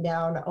body up and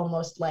down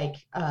almost like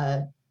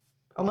a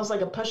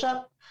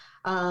push-up,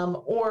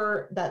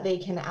 or that they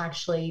can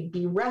actually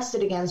be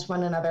rested against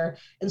one another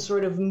and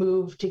sort of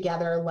move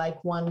together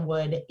like one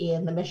would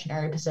in the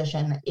missionary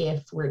position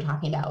if we're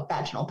talking about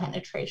vaginal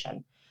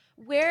penetration.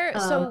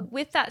 So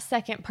with that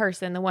second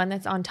person, the one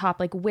that's on top,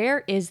 like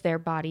where is their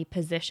body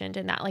positioned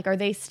in that? Like, are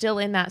they still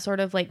in that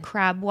sort of like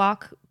crab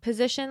walk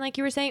position, like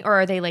you were saying, or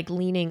are they like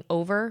leaning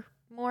over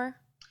more?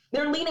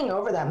 They're leaning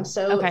over them.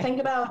 So think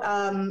about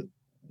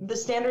the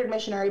standard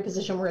missionary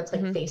position where it's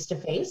like face to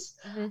face,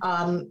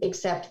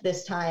 except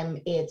this time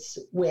it's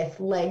with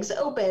legs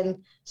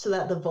open so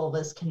that the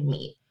vulvas can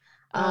meet.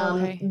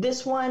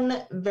 This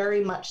one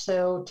very much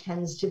so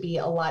tends to be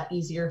a lot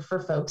easier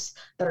for folks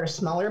that are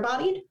smaller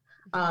bodied,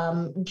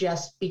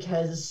 just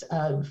because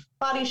of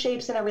body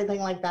shapes and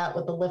everything like that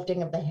with the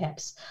lifting of the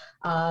hips.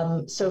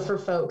 So for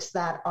folks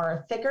that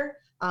are thicker,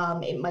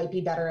 it might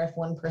be better if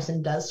one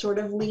person does sort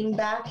of lean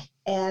back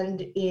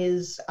and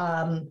is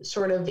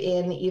sort of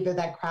in either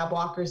that crab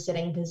walk or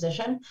sitting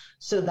position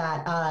so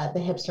that the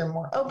hips are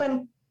more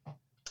open.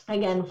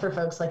 Again, for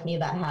folks like me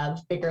that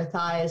have bigger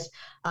thighs,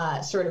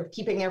 sort of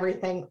keeping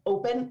everything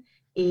open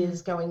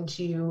is going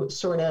to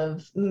sort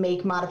of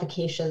make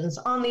modifications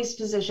on these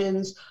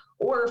positions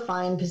or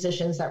find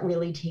positions that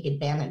really take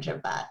advantage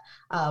of that,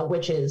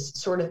 which is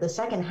sort of the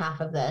second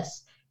half of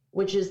this,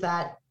 which is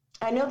that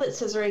I know that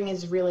scissoring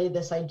is really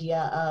this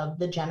idea of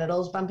the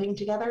genitals bumping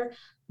together,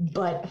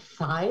 but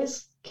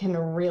thighs can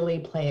really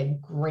play a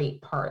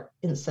great part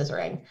in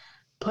scissoring.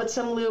 Put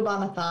some lube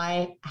on a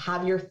thigh,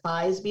 have your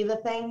thighs be the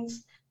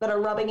things that are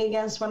rubbing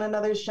against one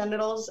another's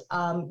genitals.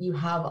 You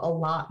have a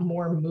lot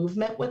more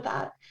movement with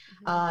that.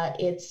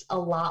 It's a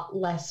lot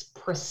less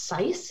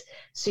precise,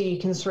 so you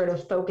can sort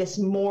of focus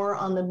more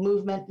on the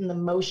movement and the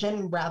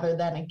motion rather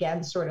than,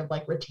 again, sort of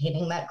like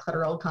retaining that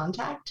clitoral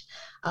contact.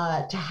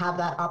 To have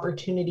that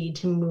opportunity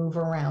to move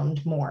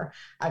around more,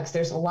 because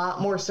there's a lot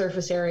more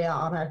surface area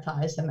on our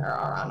thighs than there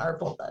are on our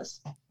vulvas.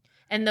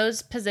 And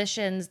those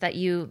positions that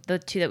the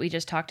two that we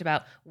just talked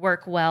about,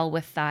 work well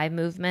with thigh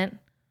movement?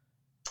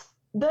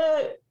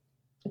 The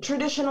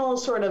traditional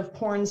sort of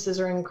porn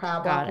scissoring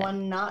crab walk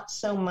one, not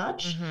so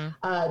much,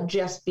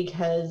 just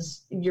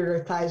because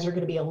your thighs are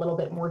going to be a little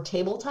bit more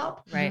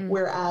tabletop. Right.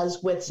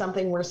 Whereas with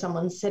something where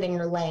someone's sitting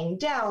or laying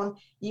down,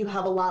 you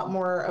have a lot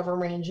more of a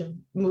range of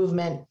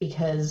movement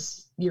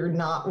because you're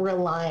not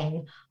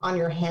relying on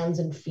your hands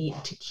and feet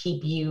to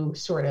keep you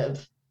sort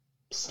of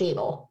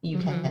stable. You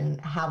can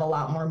have a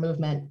lot more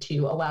movement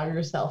to allow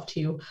yourself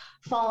to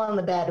fall on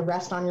the bed,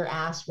 rest on your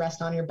ass,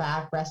 rest on your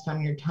back, rest on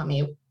your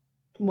tummy,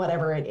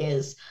 whatever it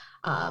is,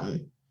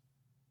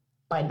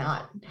 by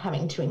not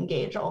having to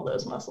engage all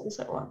those muscles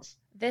at once.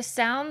 This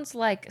sounds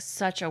like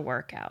such a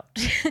workout.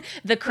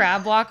 The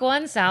crab walk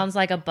one sounds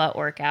like a butt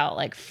workout,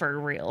 like for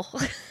real.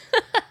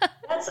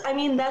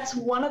 That's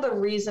one of the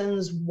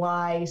reasons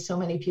why so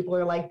many people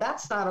are like,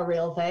 that's not a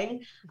real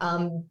thing.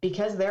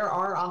 Because there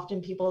are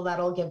often people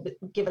that'll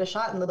give it a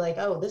shot and they're like,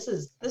 oh, this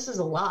is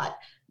a lot.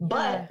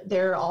 But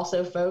there are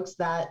also folks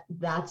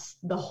that's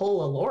the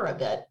whole allure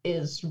of it,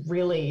 is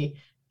really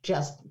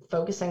just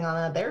focusing on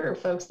that. There are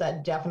folks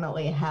that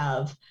definitely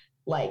have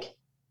like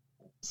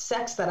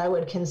sex that I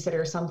would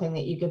consider something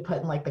that you could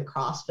put in like the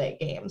CrossFit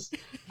games.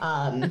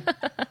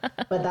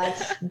 But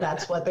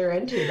that's what they're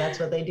into. That's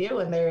what they do.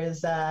 And there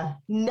is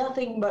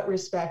nothing but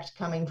respect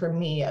coming from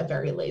me, a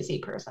very lazy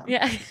person.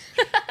 Yeah.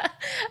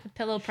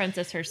 Pillow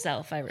princess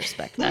herself. I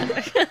respect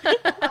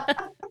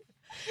that.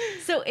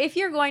 So if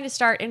you're going to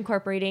start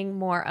incorporating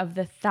more of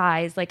the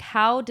thighs, like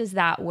how does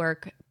that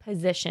work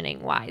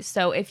positioning wise?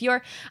 So I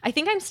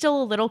think I'm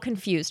still a little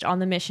confused on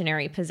the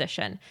missionary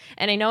position.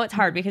 And I know it's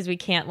hard because we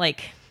can't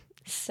like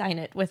sign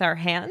it with our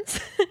hands.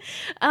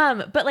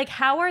 But like,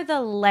 how are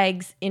the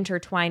legs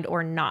intertwined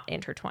or not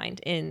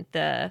intertwined in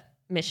the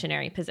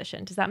missionary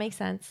position? Does that make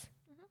sense?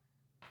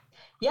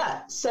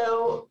 Yeah.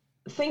 So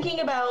thinking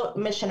about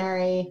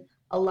missionary,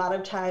 a lot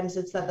of times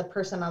it's that the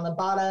person on the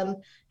bottom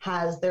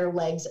has their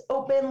legs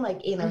open,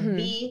 like in a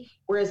V,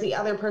 whereas the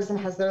other person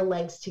has their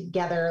legs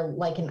together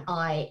like an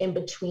I in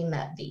between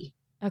that V.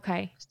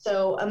 Okay.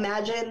 So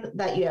imagine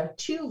that you have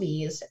two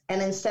Vs,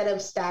 and instead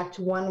of stacked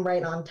one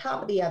right on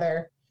top of the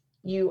other,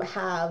 you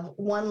have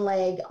one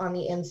leg on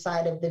the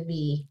inside of the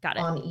V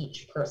on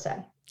each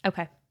person.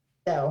 Okay.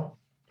 So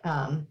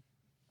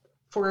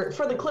for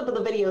the clip of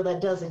the video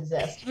that does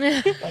exist.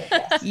 Like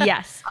this.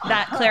 Yes,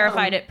 that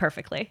clarified it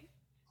perfectly.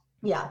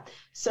 Yeah.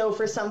 So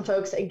for some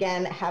folks,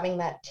 again, having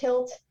that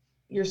tilt,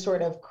 you're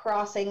sort of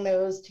crossing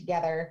those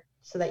together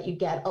so that you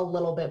get a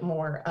little bit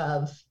more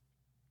of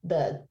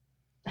the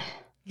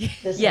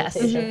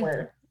sensation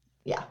where,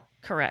 yeah.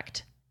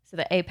 Correct. So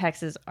the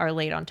apexes are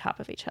laid on top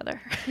of each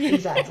other.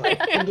 Exactly.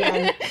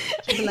 Again,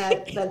 keeping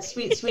that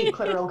sweet, sweet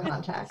clitoral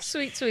contact.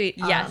 Sweet, sweet.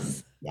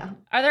 Yes. Yeah.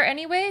 Are there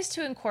any ways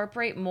to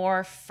incorporate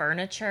more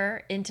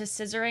furniture into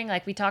scissoring?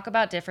 Like we talk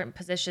about different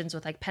positions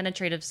with like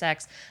penetrative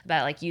sex,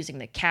 about like using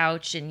the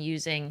couch and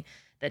using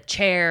the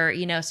chair,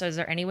 you know, so is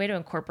there any way to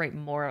incorporate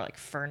more like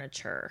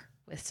furniture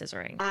with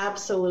scissoring?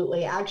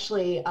 Absolutely.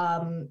 Actually,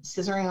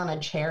 scissoring on a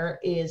chair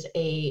is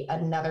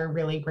another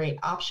really great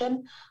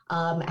option.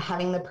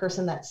 Having the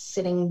person that's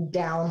sitting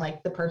down,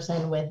 like the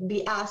person with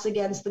the ass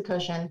against the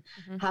cushion,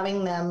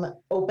 having them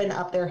open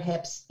up their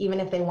hips, even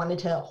if they wanted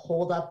to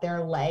hold up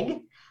their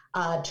leg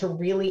to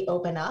really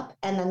open up,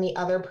 and then the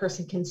other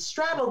person can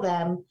straddle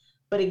them,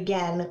 but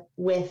again,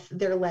 with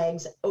their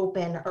legs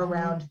open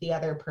around the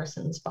other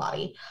person's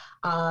body.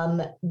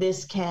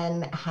 This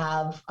can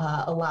have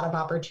a lot of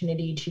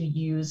opportunity to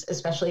use,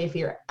 especially if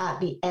you're at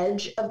the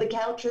edge of the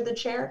couch or the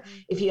chair.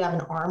 If you have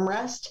an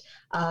armrest,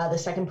 the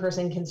second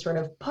person can sort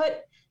of put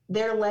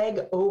their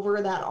leg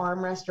over that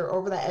armrest or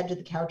over the edge of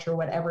the couch or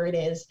whatever it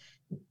is,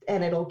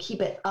 and it'll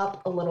keep it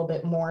up a little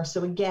bit more.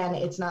 So again,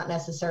 it's not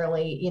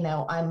necessarily, you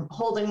know, I'm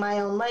holding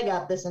my own leg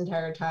up this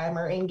entire time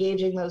or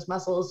engaging those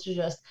muscles to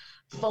just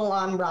full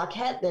on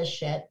rocket this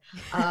shit.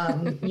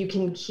 You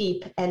can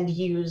keep and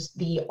use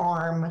the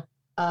arm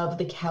of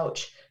the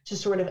couch to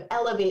sort of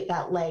elevate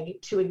that leg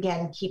to,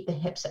 again, keep the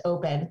hips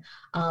open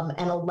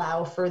and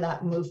allow for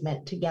that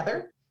movement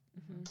together.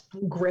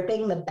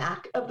 Gripping the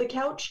back of the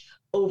couch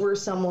over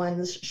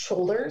someone's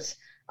shoulders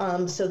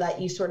so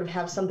that you sort of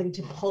have something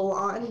to pull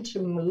on to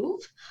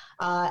move.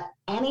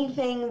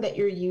 Anything that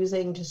you're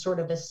using to sort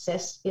of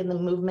assist in the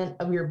movement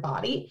of your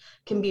body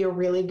can be a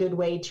really good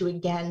way to,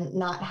 again,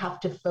 not have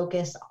to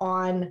focus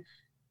on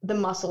the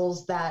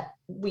muscles that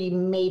we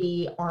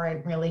maybe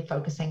aren't really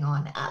focusing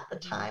on at the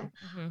time.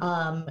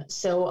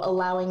 So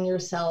allowing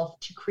yourself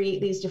to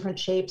create these different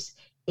shapes.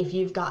 If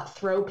you've got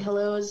throw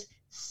pillows,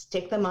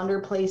 stick them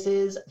under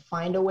places,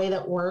 find a way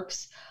that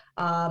works.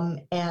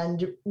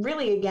 And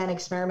really, again,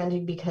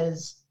 experimenting,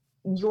 because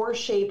your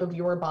shape of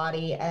your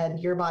body and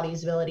your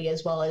body's ability,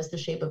 as well as the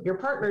shape of your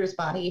partner's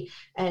body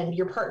and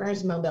your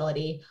partner's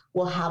mobility,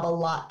 will have a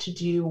lot to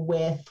do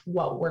with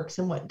what works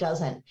and what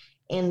doesn't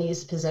in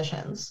these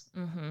positions.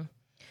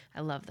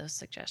 I love those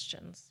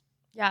suggestions.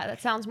 Yeah,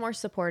 that sounds more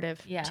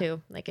supportive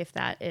too. Like if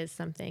that is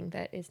something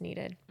that is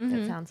needed,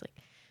 that sounds like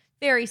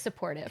very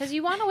supportive. Because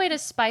you want a way to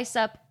spice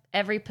up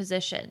every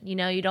position. You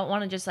know, you don't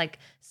want to just like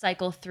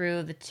cycle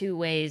through the two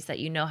ways that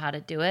you know how to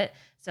do it.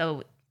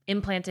 So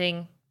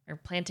planting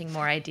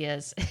more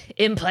ideas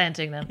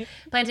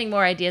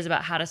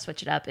about how to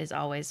switch it up is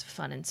always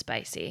fun and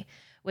spicy,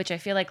 which I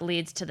feel like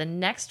leads to the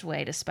next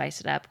way to spice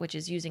it up, which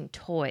is using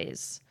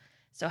toys.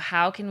 So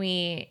how can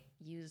we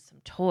use some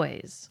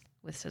toys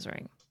with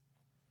scissoring?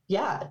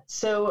 Yeah.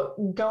 So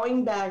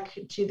going back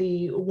to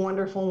the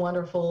wonderful,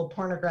 wonderful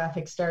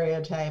pornographic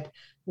stereotype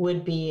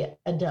would be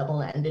a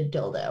double-ended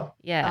dildo.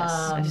 Yes,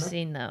 I've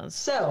seen those.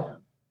 So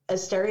a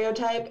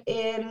stereotype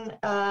in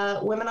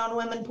women on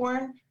women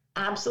porn?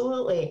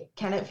 Absolutely.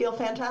 Can it feel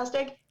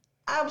fantastic?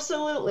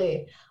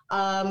 Absolutely.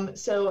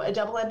 So a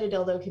double-ended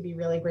dildo could be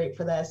really great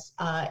for this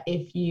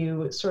if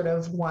you sort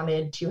of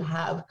wanted to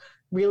have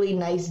really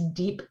nice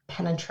deep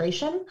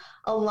penetration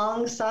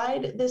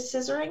alongside this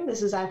scissoring.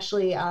 This is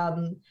actually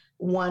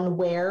one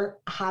where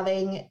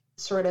having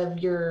sort of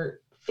your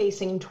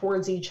facing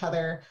towards each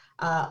other,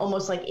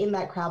 almost like in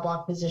that crab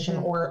walk position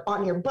or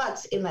on your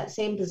butts in that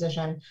same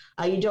position.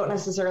 You don't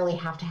necessarily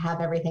have to have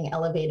everything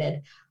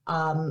elevated.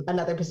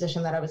 Another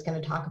position that I was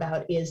going to talk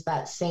about is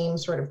that same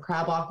sort of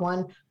crab walk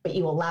one, but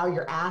you allow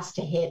your ass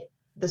to hit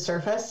the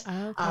surface.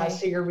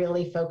 So you're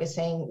really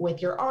focusing with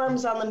your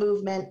arms on the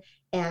movement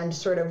and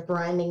sort of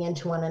grinding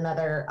into one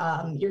another.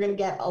 You're going to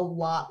get a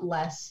lot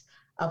less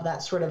of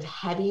that sort of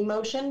heavy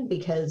motion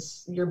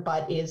because your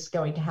butt is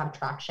going to have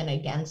traction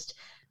against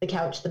the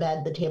couch, the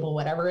bed, the table,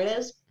 whatever it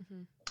is.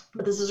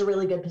 But this is a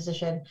really good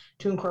position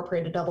to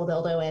incorporate a double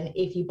dildo in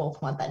if you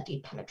both want that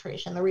deep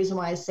penetration. The reason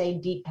why I say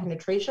deep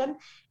penetration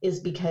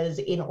is because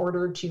in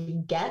order to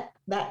get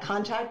that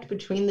contact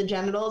between the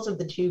genitals of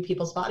the two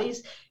people's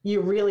bodies,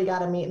 you really got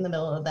to meet in the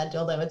middle of that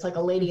dildo. It's like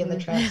a Lady in the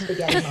Tramp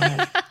spaghetti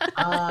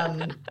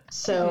moment.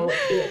 So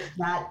if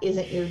that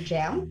isn't your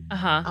jam,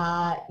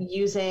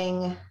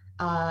 using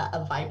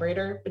a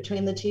vibrator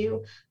between the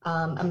two,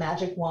 a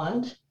magic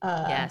wand.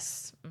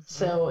 Yes.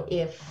 So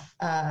if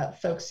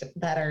folks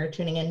that are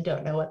tuning in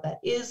don't know what that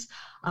is,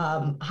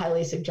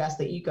 highly suggest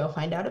that you go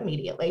find out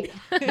immediately.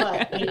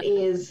 But it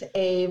is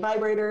a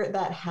vibrator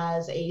that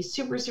has a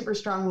super, super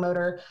strong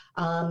motor.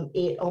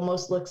 It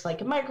almost looks like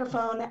a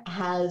microphone,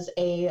 has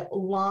a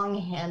long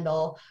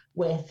handle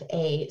with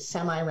a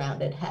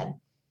semi-rounded head.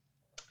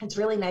 It's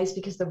really nice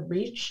because the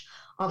reach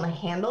on the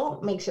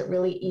handle makes it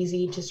really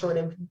easy to sort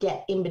of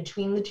get in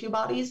between the two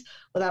bodies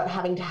without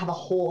having to have a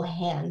whole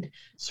hand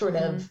sort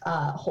of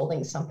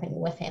holding something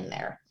within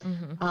there.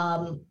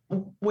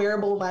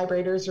 Wearable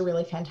vibrators are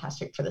really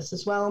fantastic for this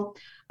as well.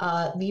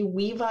 The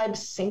WeVibe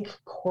Sync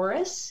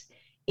Chorus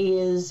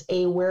is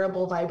a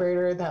wearable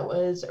vibrator that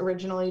was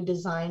originally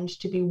designed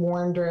to be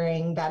worn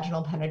during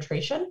vaginal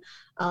penetration.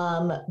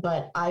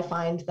 But I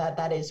find that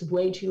that is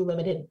way too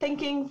limited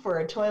thinking for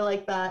a toy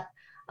like that.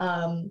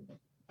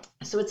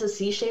 So it's a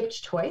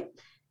C-shaped toy,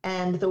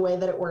 and the way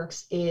that it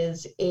works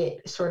is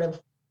it sort of,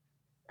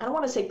 I don't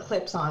want to say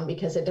clips on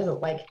because it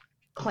doesn't like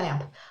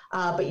clamp,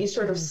 but you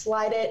sort of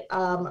slide it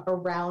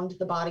around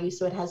the body.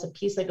 So it has a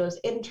piece that goes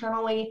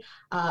internally,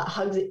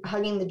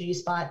 hugging the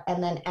G-spot,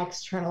 and then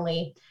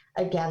externally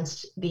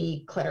against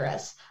the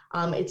clitoris.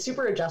 It's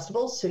super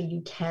adjustable, so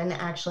you can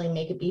actually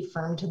make it be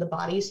firm to the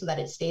body so that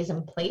it stays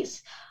in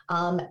place.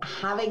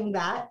 Having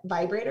that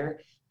vibrator,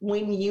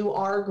 when you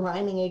are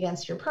grinding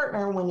against your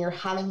partner, when you're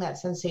having that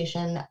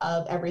sensation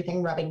of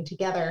everything rubbing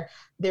together,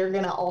 they're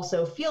going to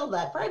also feel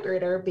that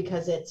vibrator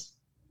because it's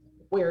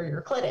where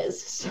your clit is.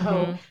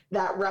 So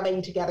that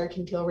rubbing together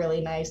can feel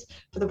really nice.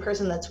 For the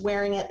person that's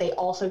wearing it, they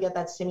also get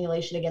that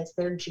stimulation against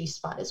their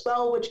G-spot as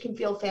well, which can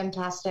feel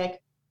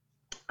fantastic.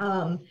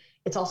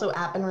 It's also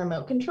app and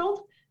remote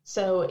controlled.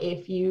 So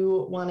if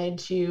you wanted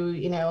to,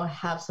 you know,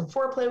 have some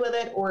foreplay with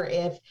it, or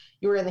if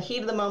you were in the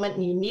heat of the moment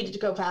and you needed to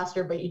go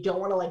faster, but you don't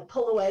want to like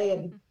pull away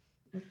and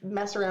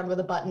mess around with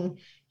a button,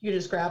 you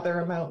just grab the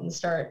remote and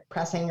start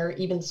pressing or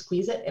even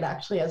squeeze it. It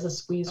actually has a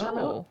squeeze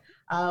remote,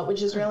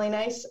 which is really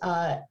nice.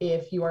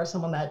 If you are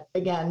someone that,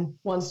 again,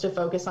 wants to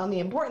focus on the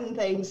important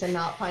things and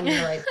not finding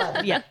the right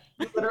button.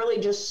 You literally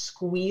just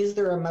squeeze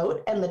the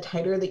remote, and the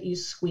tighter that you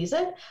squeeze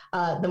it,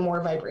 the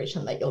more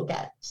vibration that you'll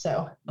get.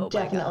 So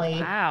definitely.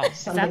 Wow.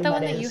 Is that the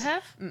one that you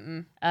have?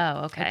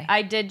 Oh, okay.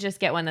 I did just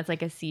get one that's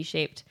like a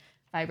C-shaped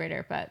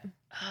vibrator, but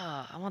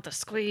oh, I want the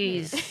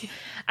squeeze.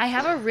 I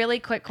have a really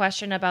quick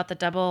question about the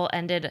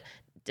double-ended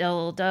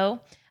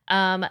dildo.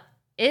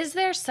 Is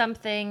there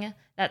something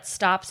that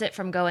stops it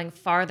from going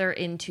farther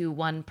into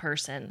one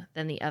person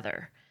than the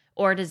other?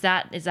 Or is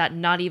that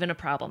not even a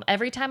problem?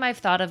 Every time I've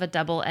thought of a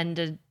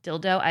double-ended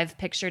dildo, I've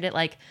pictured it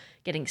like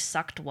getting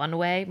sucked one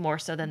way more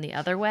so than the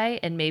other way,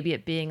 and maybe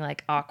it being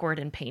like awkward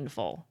and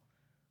painful.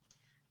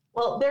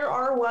 Well, there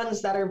are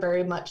ones that are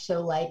very much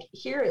so like,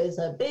 here is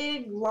a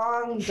big,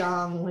 long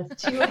dong with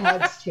two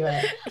heads to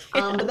it.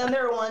 But then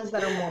there are ones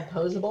that are more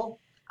posable.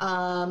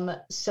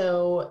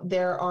 So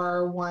there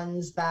are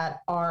ones that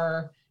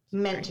are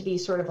meant to be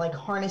sort of like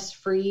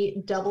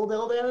harness-free double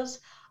dildos.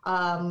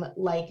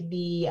 Like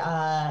the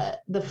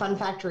Fun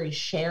Factory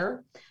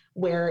Share,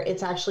 where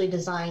it's actually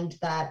designed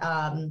that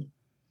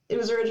it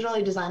was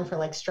originally designed for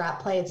like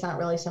strap play. It's not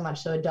really so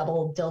much so a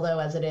double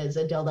dildo as it is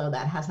a dildo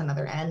that has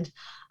another end.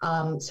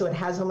 So it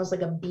has almost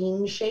like a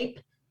bean shape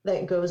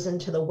that goes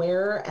into the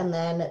wearer, and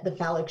then the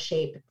phallic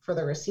shape for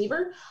the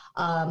receiver.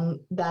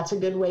 That's a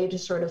good way to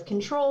sort of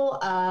control,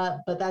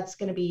 but that's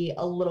going to be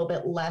a little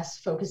bit less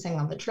focusing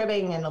on the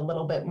trimming and a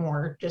little bit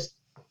more just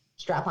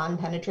strap-on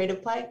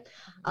penetrative play.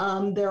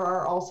 There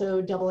are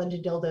also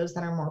double-ended dildos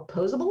that are more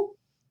posable.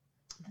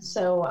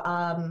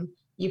 So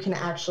you can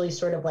actually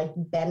sort of like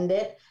bend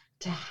it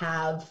to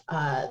have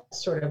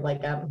sort of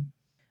like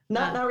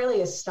not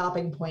really a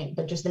stopping point,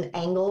 but just an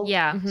angle,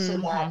 so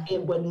that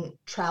it wouldn't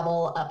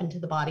travel up into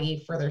the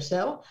body further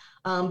so.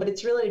 But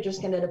it's really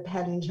just going to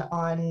depend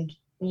on,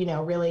 you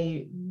know,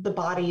 really the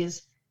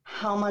body's,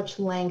 how much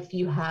length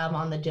you have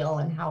on the dill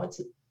and how it's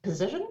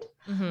positioned.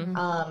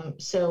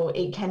 So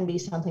it can be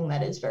something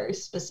that is very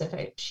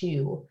specific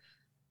to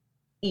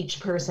each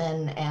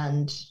person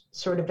and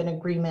sort of an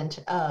agreement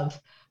of,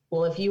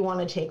 well, if you want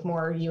to take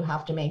more, you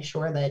have to make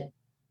sure that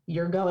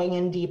you're going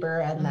in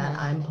deeper and that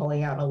I'm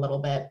pulling out a little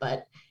bit,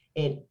 but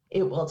it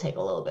will take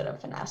a little bit of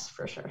finesse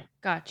for sure.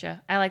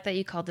 Gotcha. I like that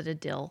you called it a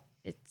dill.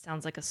 It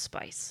sounds like a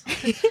spice.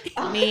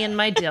 Me and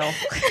my dill.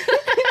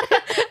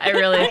 I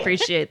really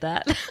appreciate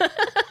that.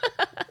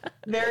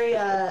 Very,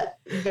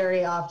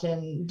 very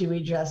often do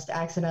we just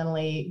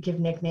accidentally give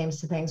nicknames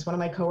to things. One of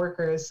my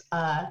coworkers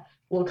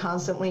will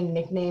constantly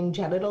nickname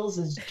genitals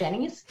as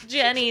Jennies.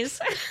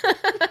 Jennies.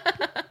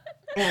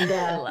 And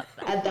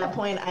at that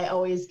point, I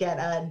always get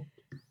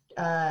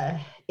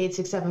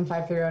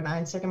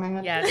 867-5309 stuck in my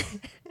head. Yes.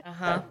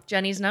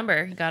 Jenny's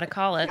number. You got to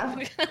call it.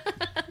 Yeah.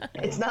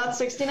 It's not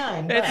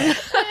 69. But...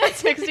 It's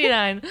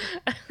 69.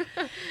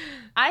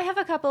 I have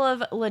a couple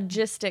of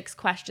logistics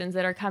questions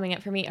that are coming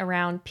up for me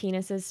around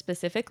penises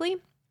specifically.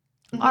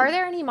 Mm-hmm. Are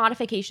there any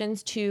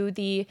modifications to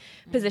the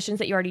positions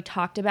that you already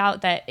talked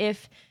about that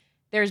if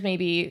there's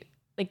maybe,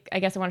 like, I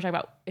guess I want to talk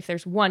about if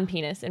there's one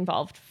penis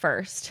involved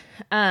first.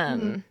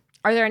 Are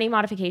there any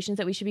modifications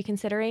that we should be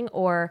considering,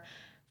 or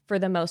for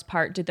the most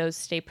part, do those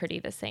stay pretty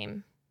the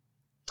same?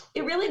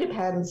 It really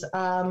depends.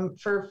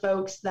 For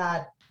folks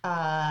that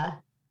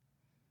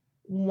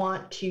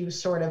want to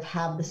sort of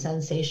have the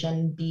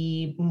sensation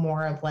be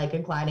more of like a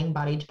gliding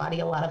body to body,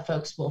 a lot of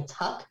folks will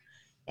tuck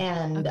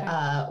and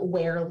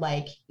wear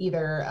like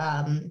either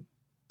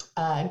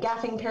a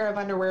gaffing pair of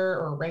underwear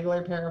or a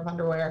regular pair of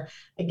underwear.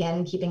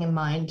 Again, keeping in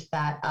mind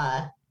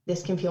that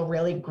this can feel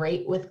really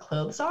great with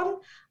clothes on.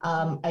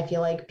 I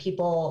feel like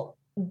people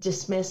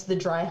dismiss the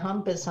dry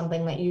hump as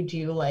something that you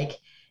do like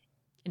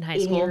in high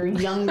school, your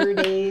younger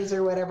days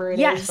or whatever it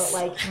is. But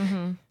like,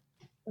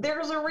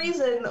 there's a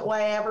reason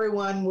why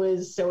everyone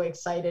was so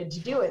excited to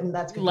do it, and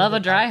that's love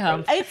a dry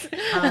hump.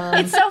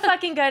 It's so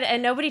fucking good,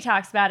 and nobody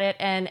talks about it.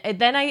 And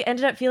then I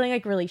ended up feeling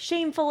like really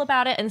shameful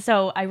about it, and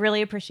so I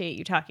really appreciate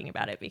you talking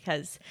about it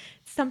because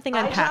it's something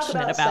I'm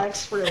passionate about. I talk about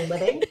sex for a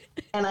living,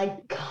 and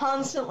I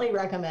constantly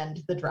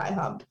recommend the dry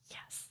hump.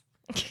 Yes,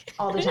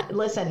 all the time.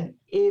 Listen,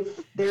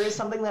 if there is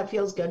something that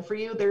feels good for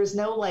you, there's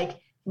no like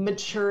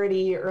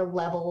maturity or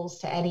levels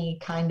to any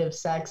kind of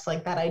sex.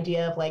 Like that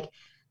idea of like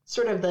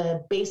sort of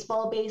the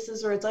baseball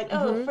bases where it's like,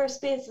 oh,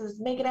 first base is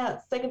make it out,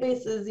 second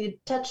base is you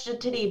touched a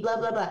titty, blah,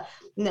 blah, blah.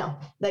 No,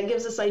 that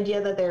gives this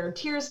idea that there are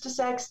tiers to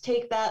sex.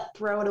 Take that,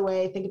 throw it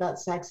away. Think about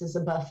sex as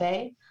a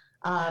buffet.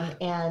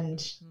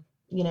 And,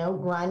 you know,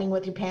 grinding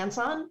with your pants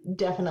on,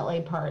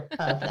 definitely part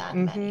of that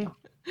menu.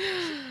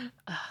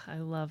 I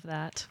love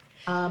that.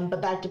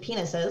 But back to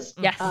penises.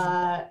 Yes.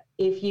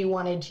 If you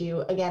wanted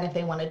to, again, if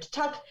they wanted to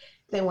tuck,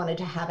 they wanted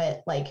to have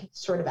it like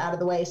sort of out of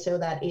the way so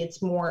that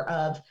it's more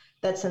of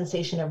that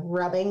sensation of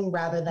rubbing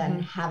rather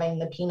than having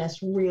the penis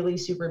really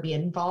super be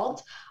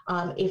involved.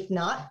 If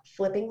not,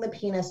 flipping the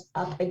penis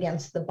up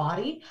against the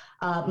body.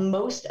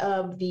 Most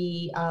of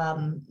the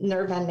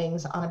nerve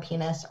endings on a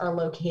penis are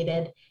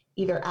located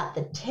either at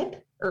the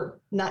tip or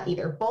not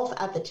either, both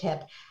at the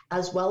tip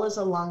as well as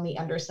along the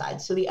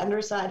underside. So the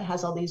underside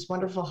has all these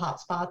wonderful hot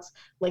spots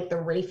like the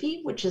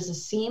raphe, which is a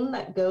seam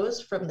that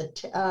goes from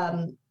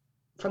the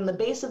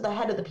base of the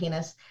head of the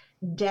penis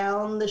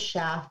down the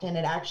shaft, and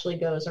it actually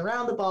goes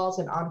around the balls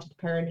and onto the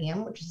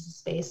perineum, which is the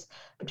space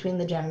between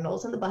the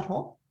genitals and the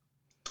butthole.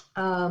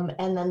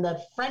 And then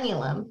the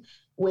frenulum,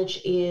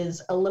 which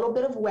is a little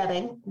bit of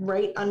webbing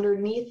right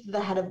underneath the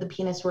head of the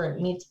penis where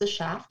it meets the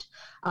shaft.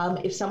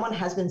 If someone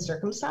has been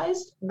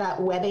circumcised,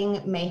 that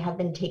webbing may have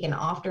been taken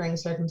off during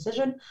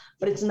circumcision,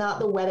 but it's not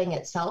the webbing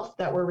itself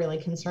that we're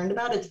really concerned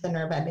about. It's the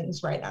nerve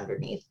endings right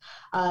underneath.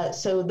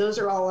 So those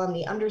are all on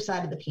the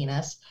underside of the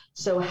penis.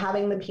 So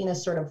having the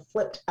penis sort of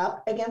flipped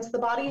up against the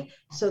body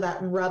so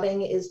that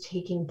rubbing is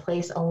taking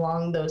place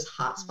along those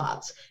hot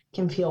spots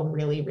can feel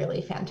really,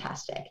 really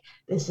fantastic.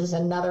 This is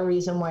another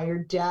reason why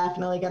you're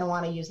definitely going to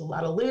want to use a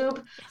lot of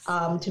lube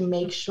to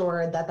make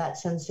sure that that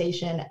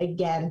sensation,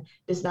 again,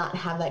 does not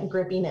have that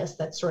grippiness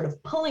that's sort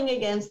of pulling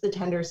against the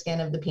tender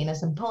skin of the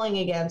penis and pulling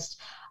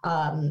against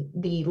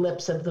the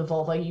lips of the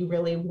vulva. You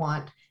really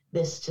want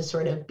this to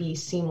sort of be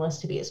seamless,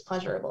 to be as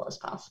pleasurable as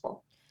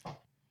possible.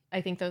 I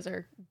think those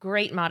are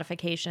great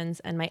modifications.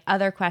 And my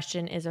other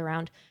question is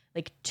around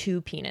like two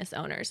penis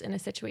owners in a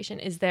situation.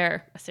 Is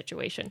there a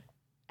situation?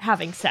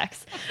 Having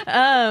sex.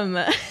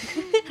 I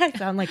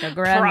sound like a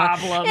grandma.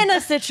 Problem. In a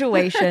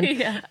situation.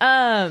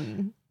 Yeah.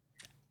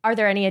 Are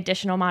there any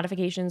additional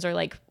modifications or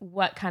like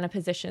what kind of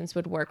positions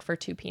would work for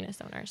two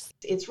penis owners?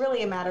 It's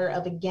really a matter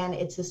of, again,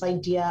 it's this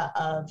idea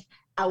of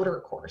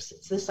outer course.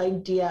 It's this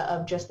idea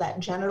of just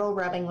that genital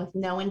rubbing with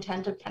no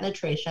intent of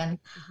penetration.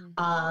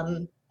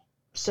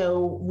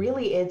 So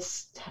really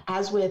it's,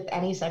 as with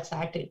any sex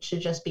act, it should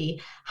just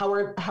be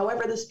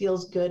however this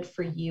feels good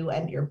for you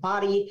and your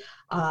body.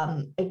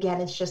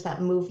 Again, it's just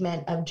that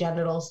movement of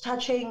genitals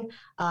touching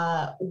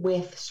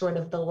with sort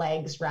of the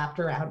legs wrapped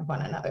around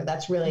one another.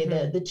 That's really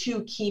the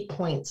two key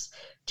points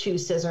to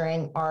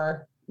scissoring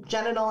are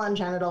genital on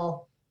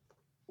genital,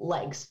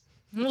 legs.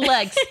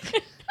 Legs.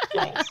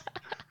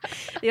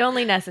 The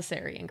only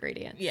necessary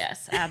ingredients.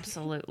 Yes,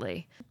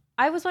 absolutely.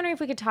 I was wondering if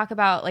we could talk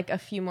about like a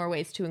few more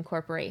ways to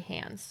incorporate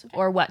hands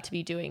or what to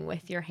be doing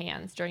with your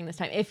hands during this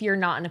time if you're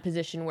not in a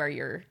position where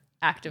you're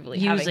actively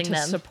using having to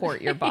them.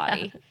 support your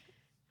body.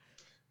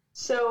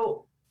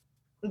 So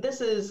this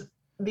is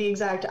the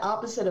exact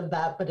opposite of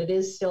that, but it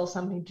is still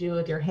something to do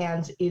with your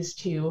hands, is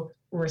to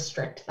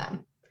restrict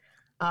them.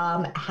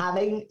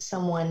 Having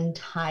someone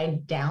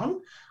tied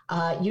down,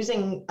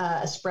 using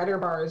a spreader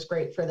bar is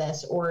great for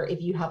this, or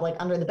if you have like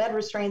under the bed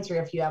restraints, or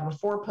if you have a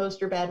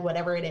 4-poster bed,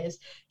 whatever it is,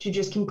 to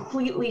just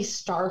completely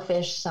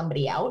starfish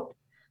somebody out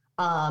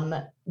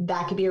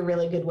that could be a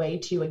really good way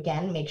to,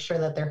 again, make sure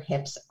that their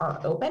hips are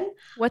open.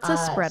 What's a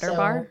spreader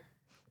bar?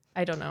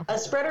 I don't know. A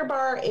spreader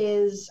bar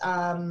is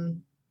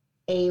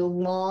a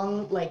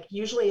long, like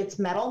usually it's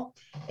metal.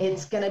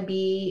 It's going to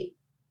be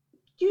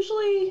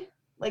usually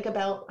like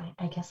about,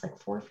 I guess like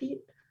 4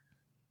 feet.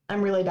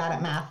 I'm really bad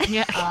at math.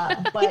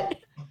 Yeah. But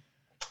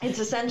it's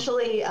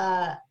essentially,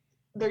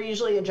 they're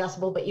usually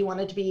adjustable, but you want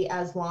it to be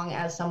as long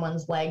as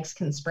someone's legs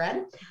can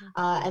spread.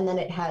 And then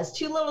it has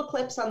 2 little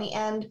clips on the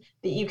end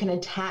that you can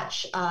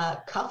attach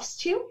cuffs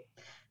to.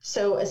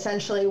 So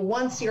essentially,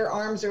 once your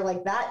arms are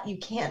like that, you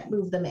can't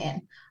move them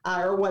in.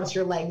 Or once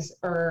your legs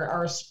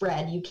are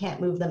spread, you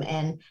can't move them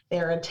in.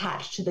 They're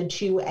attached to the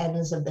 2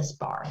 ends of this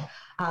bar.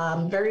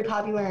 Very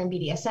popular in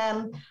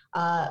BDSM.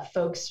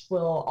 Folks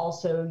will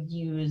also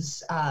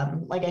use,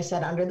 like I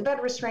said, under the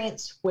bed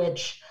restraints,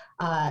 which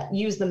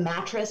use the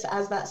mattress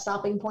as that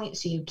stopping point.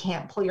 So you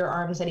can't pull your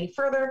arms any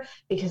further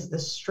because the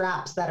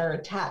straps that are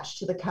attached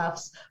to the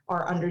cuffs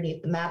are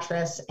underneath the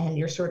mattress and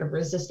you're sort of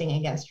resisting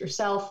against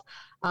yourself.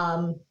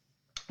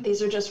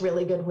 These are just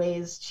really good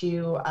ways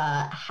to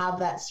have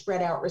that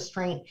spread out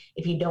restraint.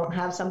 If you don't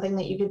have something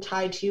that you could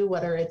tie to,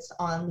 whether it's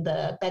on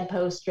the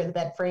bedpost or the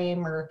bed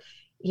frame, or,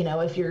 you know,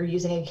 if you're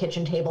using a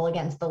kitchen table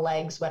against the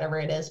legs, whatever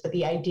it is. But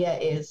the idea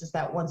is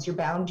that once you're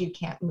bound, you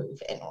can't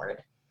move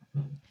inward.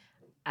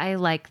 I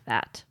like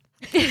that.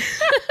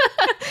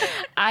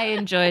 I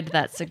enjoyed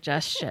that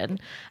suggestion.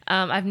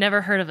 I've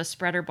never heard of a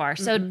spreader bar.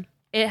 So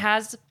it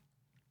has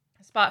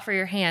a spot for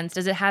your hands.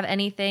 Does it have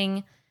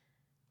anything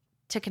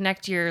to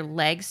connect your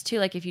legs to?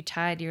 Like if you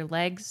tied your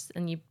legs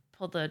and you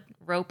pulled the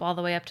rope all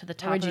the way up to the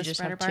top of the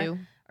spreader bar? Two?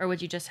 Or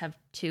would you just have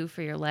 2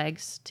 for your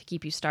legs to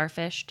keep you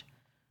starfished?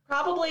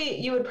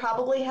 You would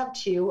probably have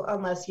 2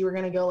 unless you were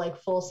going to go like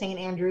full St.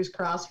 Andrew's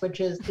cross, which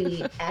is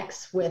the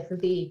X with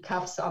the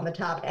cuffs on the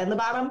top and the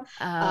bottom.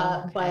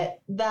 Okay. But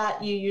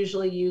that you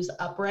usually use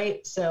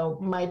upright. So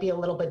might be a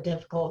little bit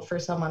difficult for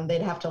someone.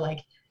 They'd have to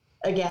like,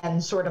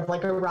 again, sort of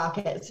like a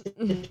rocket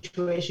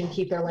situation,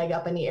 keep their leg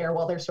up in the air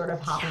while they're sort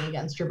of hopping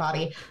against your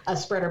body. A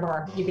spreader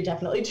bar you could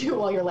definitely do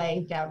while you're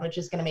laying down, which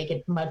is going to make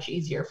it much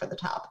easier for the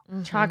top.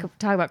 Talk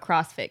about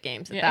CrossFit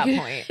games at that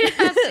point.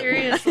 Yeah,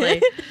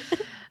 seriously.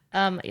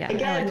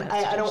 Again,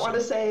 I don't want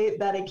to say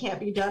that it can't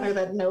be done or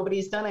that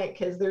nobody's done it,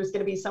 because there's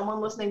going to be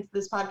someone listening to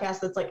this podcast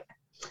that's like,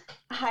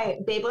 hi,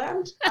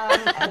 Babeland.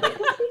 I'd like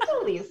to speak to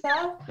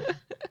Lisa.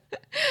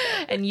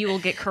 And you will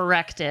get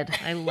corrected.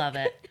 I love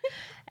it.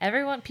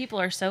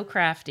 People are so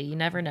crafty. You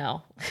never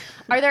know.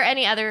 Are there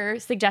any other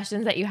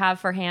suggestions that you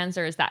have for hands,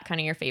 or is that kind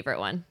of your favorite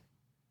one?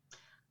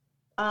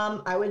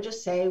 I would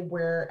just say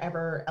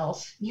wherever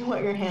else you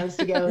want your hands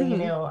to go, you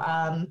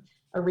know,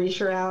 a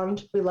reach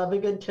around. We love a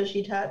good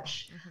tushy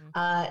touch.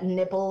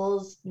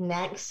 Nipples,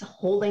 necks,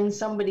 holding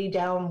somebody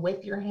down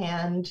with your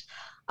hand.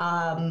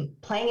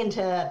 Playing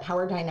into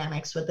power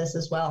dynamics with this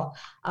as well.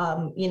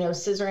 You know,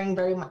 scissoring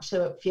very much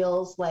so it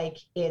feels like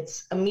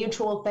it's a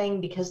mutual thing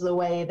because of the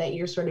way that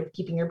you're sort of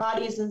keeping your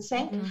bodies in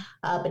sync,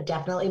 but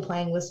definitely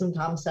playing with some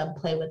dom sub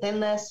play within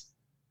this,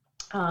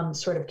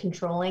 sort of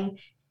controlling,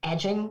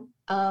 edging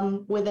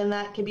within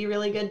that could be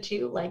really good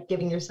too, like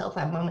giving yourself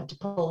that moment to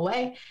pull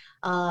away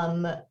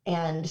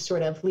and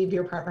sort of leave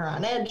your partner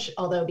on edge,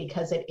 although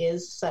because it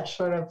is such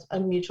sort of a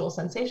mutual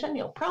sensation,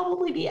 you'll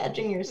probably be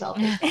edging yourself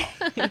as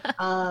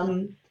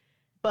well.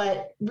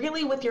 But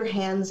really with your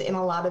hands in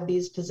a lot of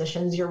these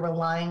positions, you're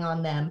relying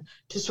on them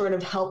to sort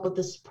of help with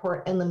the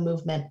support and the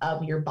movement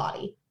of your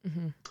body.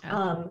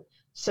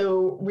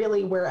 So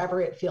really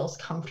wherever it feels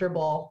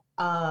comfortable,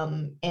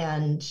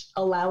 and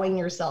allowing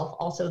yourself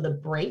also the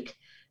break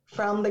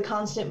from the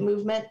constant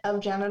movement of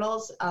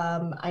genitals.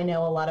 I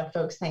know a lot of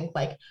folks think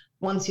like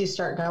once you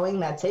start going,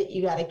 that's it.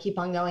 You got to keep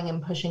on going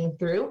and pushing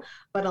through,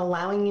 but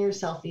allowing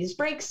yourself these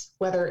breaks,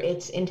 whether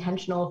it's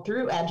intentional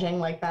through edging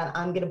like that,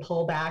 I'm going to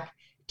pull back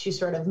to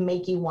sort of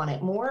make you want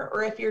it more,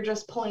 or if you're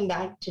just pulling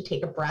back to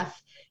take a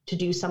breath, to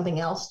do something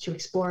else, to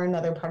explore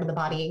another part of the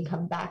body and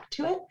come back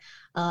to it.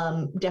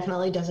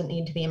 Definitely doesn't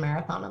need to be a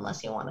marathon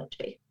unless you want it to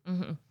be.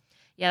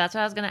 Yeah, that's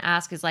what I was going to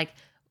ask is like,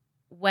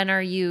 when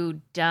are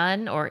you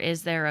done, or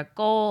is there a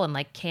goal, and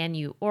like, can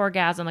you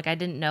orgasm? Like, I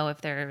didn't know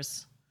if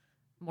there's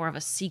more of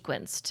a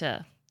sequence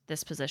to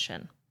this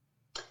position.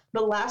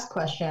 The last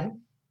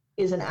question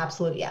is an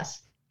absolute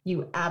yes.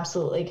 You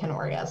absolutely can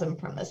orgasm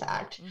from this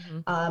act.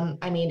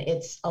 I mean,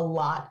 it's a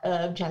lot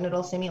of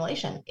genital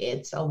stimulation.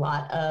 It's a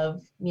lot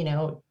of, you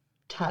know,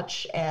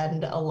 touch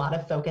and a lot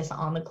of focus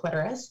on the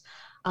clitoris.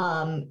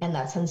 And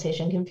that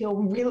sensation can feel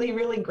really,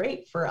 really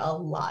great for a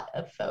lot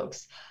of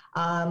folks.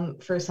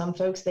 For some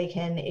folks, they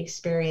can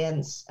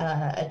experience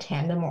a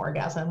tandem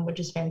orgasm, which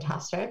is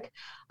fantastic.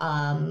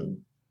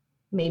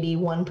 Maybe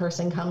one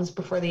person comes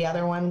before the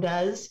other one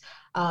does.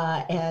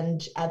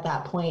 And at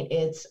that point,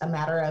 it's a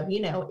matter of,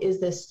 you know, is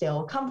this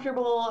still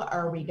comfortable?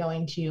 Are we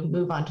going to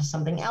move on to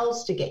something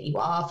else to get you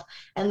off?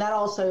 And that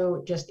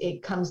also just,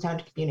 it comes down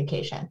to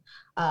communication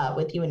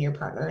with you and your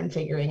partner and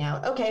figuring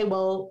out, okay,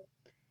 well,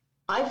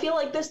 I feel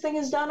like this thing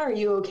is done. Are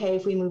you okay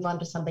if we move on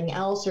to something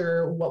else,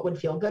 or what would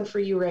feel good for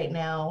you right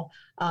now?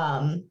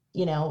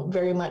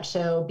 Very much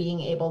so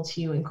being able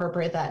to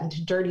incorporate that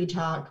into dirty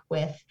talk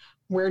with,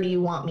 where do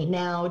you want me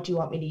now? Do you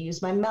want me to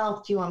use my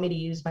mouth? Do you want me to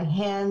use my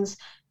hands?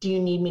 Do you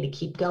need me to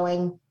keep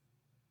going?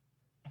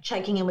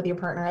 Checking in with your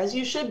partner, as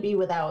you should be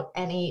without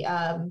any,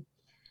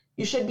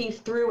 you should be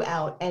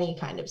throughout any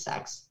kind of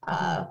sex,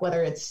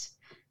 whether it's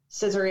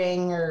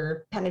scissoring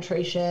or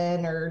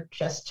penetration or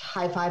just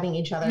high-fiving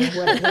each other,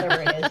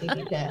 whatever it is, you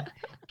need to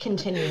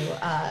continue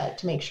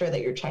to make sure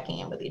that you're checking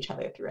in with each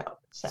other throughout.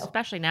 So,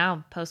 especially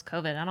now,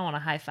 post-COVID, I don't want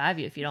to high-five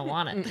you if you don't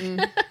want it.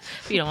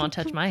 If you don't want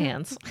to touch my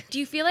hands. Do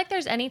you feel like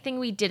there's anything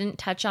we didn't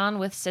touch on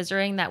with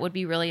scissoring that would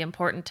be really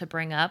important to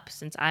bring up,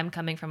 since I'm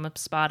coming from a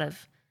spot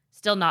of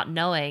still not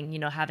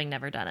knowing, having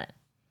never done it?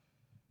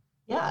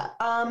 Yeah,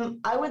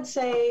 I would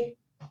say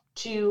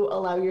to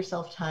allow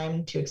yourself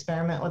time to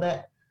experiment with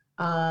it.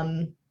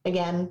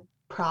 Again,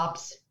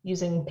 props,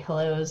 using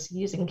pillows,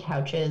 using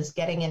couches,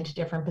 getting into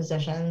different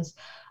positions,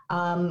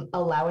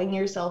 allowing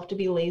yourself to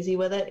be lazy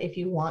with it if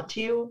you want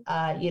to,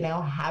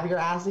 have your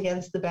ass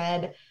against the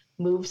bed,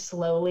 move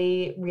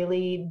slowly,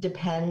 really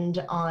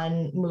depend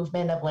on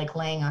movement of like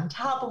laying on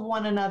top of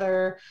one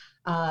another,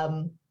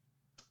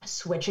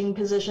 switching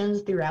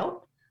positions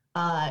throughout,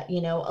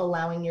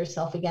 allowing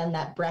yourself, again,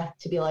 that breath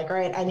to be like, all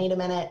right, I need a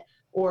minute,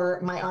 or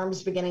my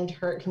arm's beginning to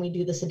hurt. Can we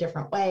do this a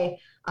different way?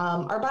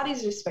 Our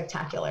bodies are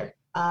spectacular.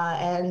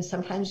 And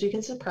sometimes we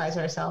can surprise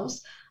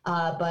ourselves.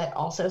 But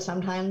also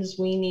sometimes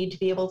we need to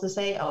be able to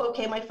say, oh,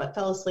 okay, my foot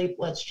fell asleep.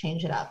 Let's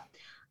change it up.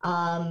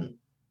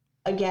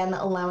 Again,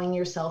 allowing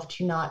yourself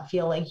to not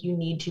feel like you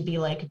need to be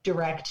like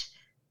direct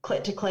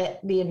clit to clit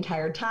the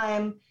entire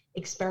time.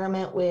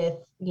 Experiment with,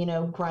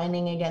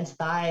 grinding against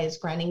thighs,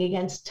 grinding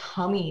against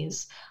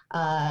tummies,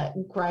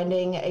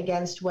 grinding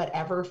against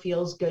whatever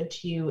feels good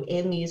to you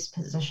in these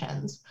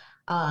positions.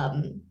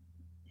 And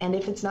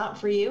if it's not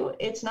for you,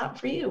 it's not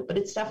for you, but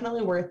it's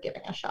definitely worth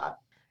giving a shot.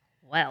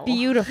 Well,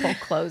 Beautiful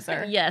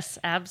closer. Yes,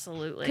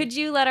 absolutely. Could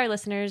you let our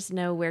listeners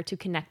know where to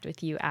connect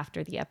with you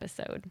after the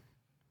episode?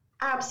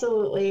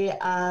 Absolutely.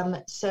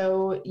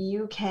 So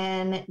you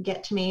can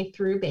get to me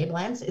through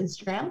Babeland's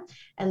Instagram,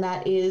 and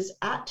that is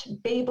at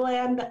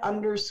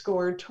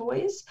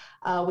Babeland_toys.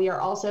 We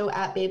are also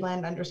at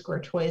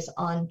Babeland_toys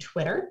on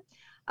Twitter.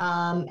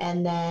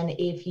 And then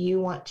if you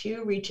want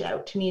to reach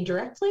out to me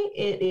directly,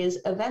 it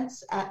is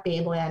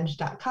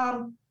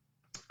events@babeland.com.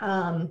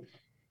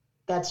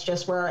 That's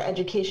just where our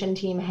education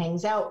team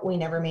hangs out. We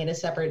never made a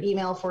separate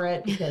email for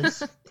it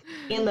because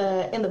in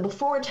the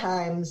before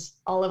times,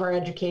 all of our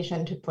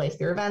education took place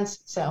through events.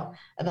 So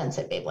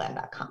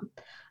events@babeland.com.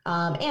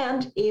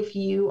 And if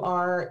you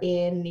are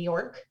in New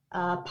York,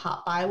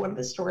 pop by one of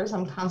the stores.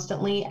 I'm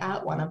constantly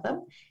at one of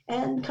them,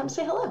 and come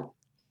say hello.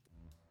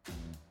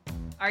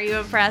 Are you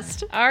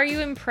impressed? Are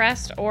you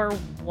impressed, or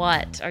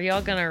what? Are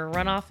y'all gonna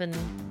run off and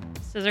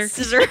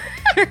scissor?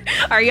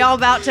 Are y'all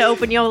about to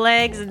open your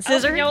legs and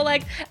scissor? Open your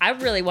legs. I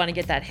really want to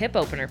get that hip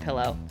opener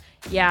pillow.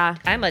 Yeah.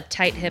 I'm a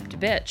tight-hipped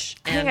bitch.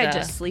 I think I'd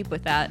just sleep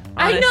with that,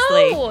 honestly.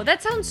 I know!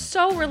 That sounds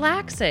so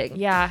relaxing.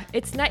 Yeah.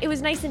 It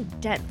was nice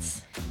and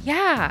dense.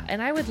 Yeah,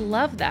 and I would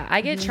love that.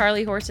 I get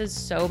Charlie horses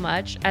so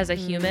much as a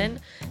human,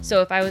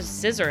 so if I was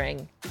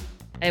scissoring,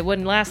 it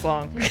wouldn't last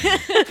long.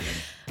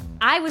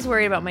 I was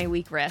worried about my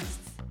weak wrists,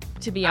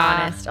 to be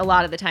honest, a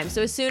lot of the time.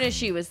 So as soon as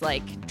she was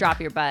like, drop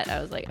your butt,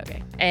 I was like,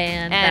 okay.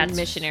 And that's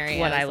missionary.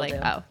 what I will like, do.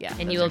 oh, yeah.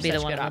 And those you will are be the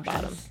such one good on the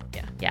bottom. options.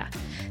 Yeah. Yeah.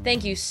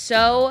 Thank you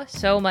so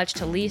much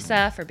to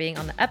Lisa for being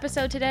on the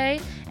episode today.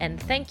 And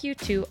thank you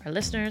to our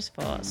listeners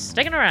for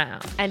sticking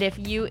around. And if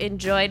you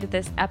enjoyed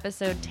this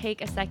episode,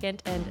 take a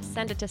second and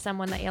send it to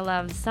someone that you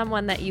love,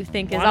 someone that you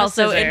think Want is a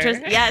also scissor.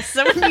 interested. Yes,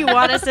 someone you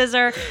want to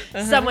scissor,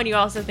 someone you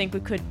also think we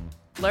could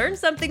learn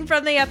something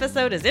from the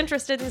episode, is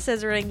interested in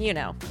scissoring, you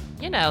know.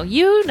 You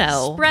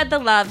know. Spread the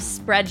love,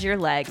 spread your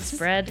legs.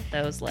 Spread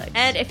those legs.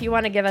 And if you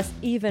want to give us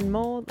even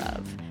more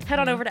love, head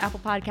on over to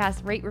Apple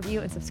Podcasts, rate,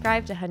 review, and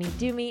subscribe to Honey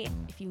Do Me.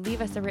 If you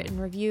leave us a written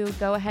review,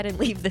 go ahead and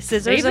leave the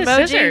scissors Leave the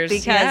emoji, scissors,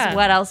 because yeah.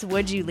 what else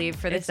would you leave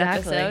for this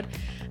Exactly. episode?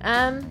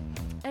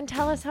 And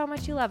tell us how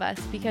much you love us,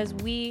 because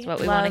we That's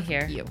what we love want to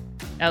hear. you.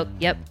 Oh,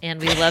 yep. And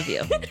we love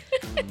you.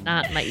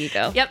 Not my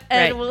ego. Yep,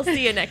 and Right. we'll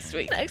see you next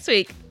week. Next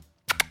week.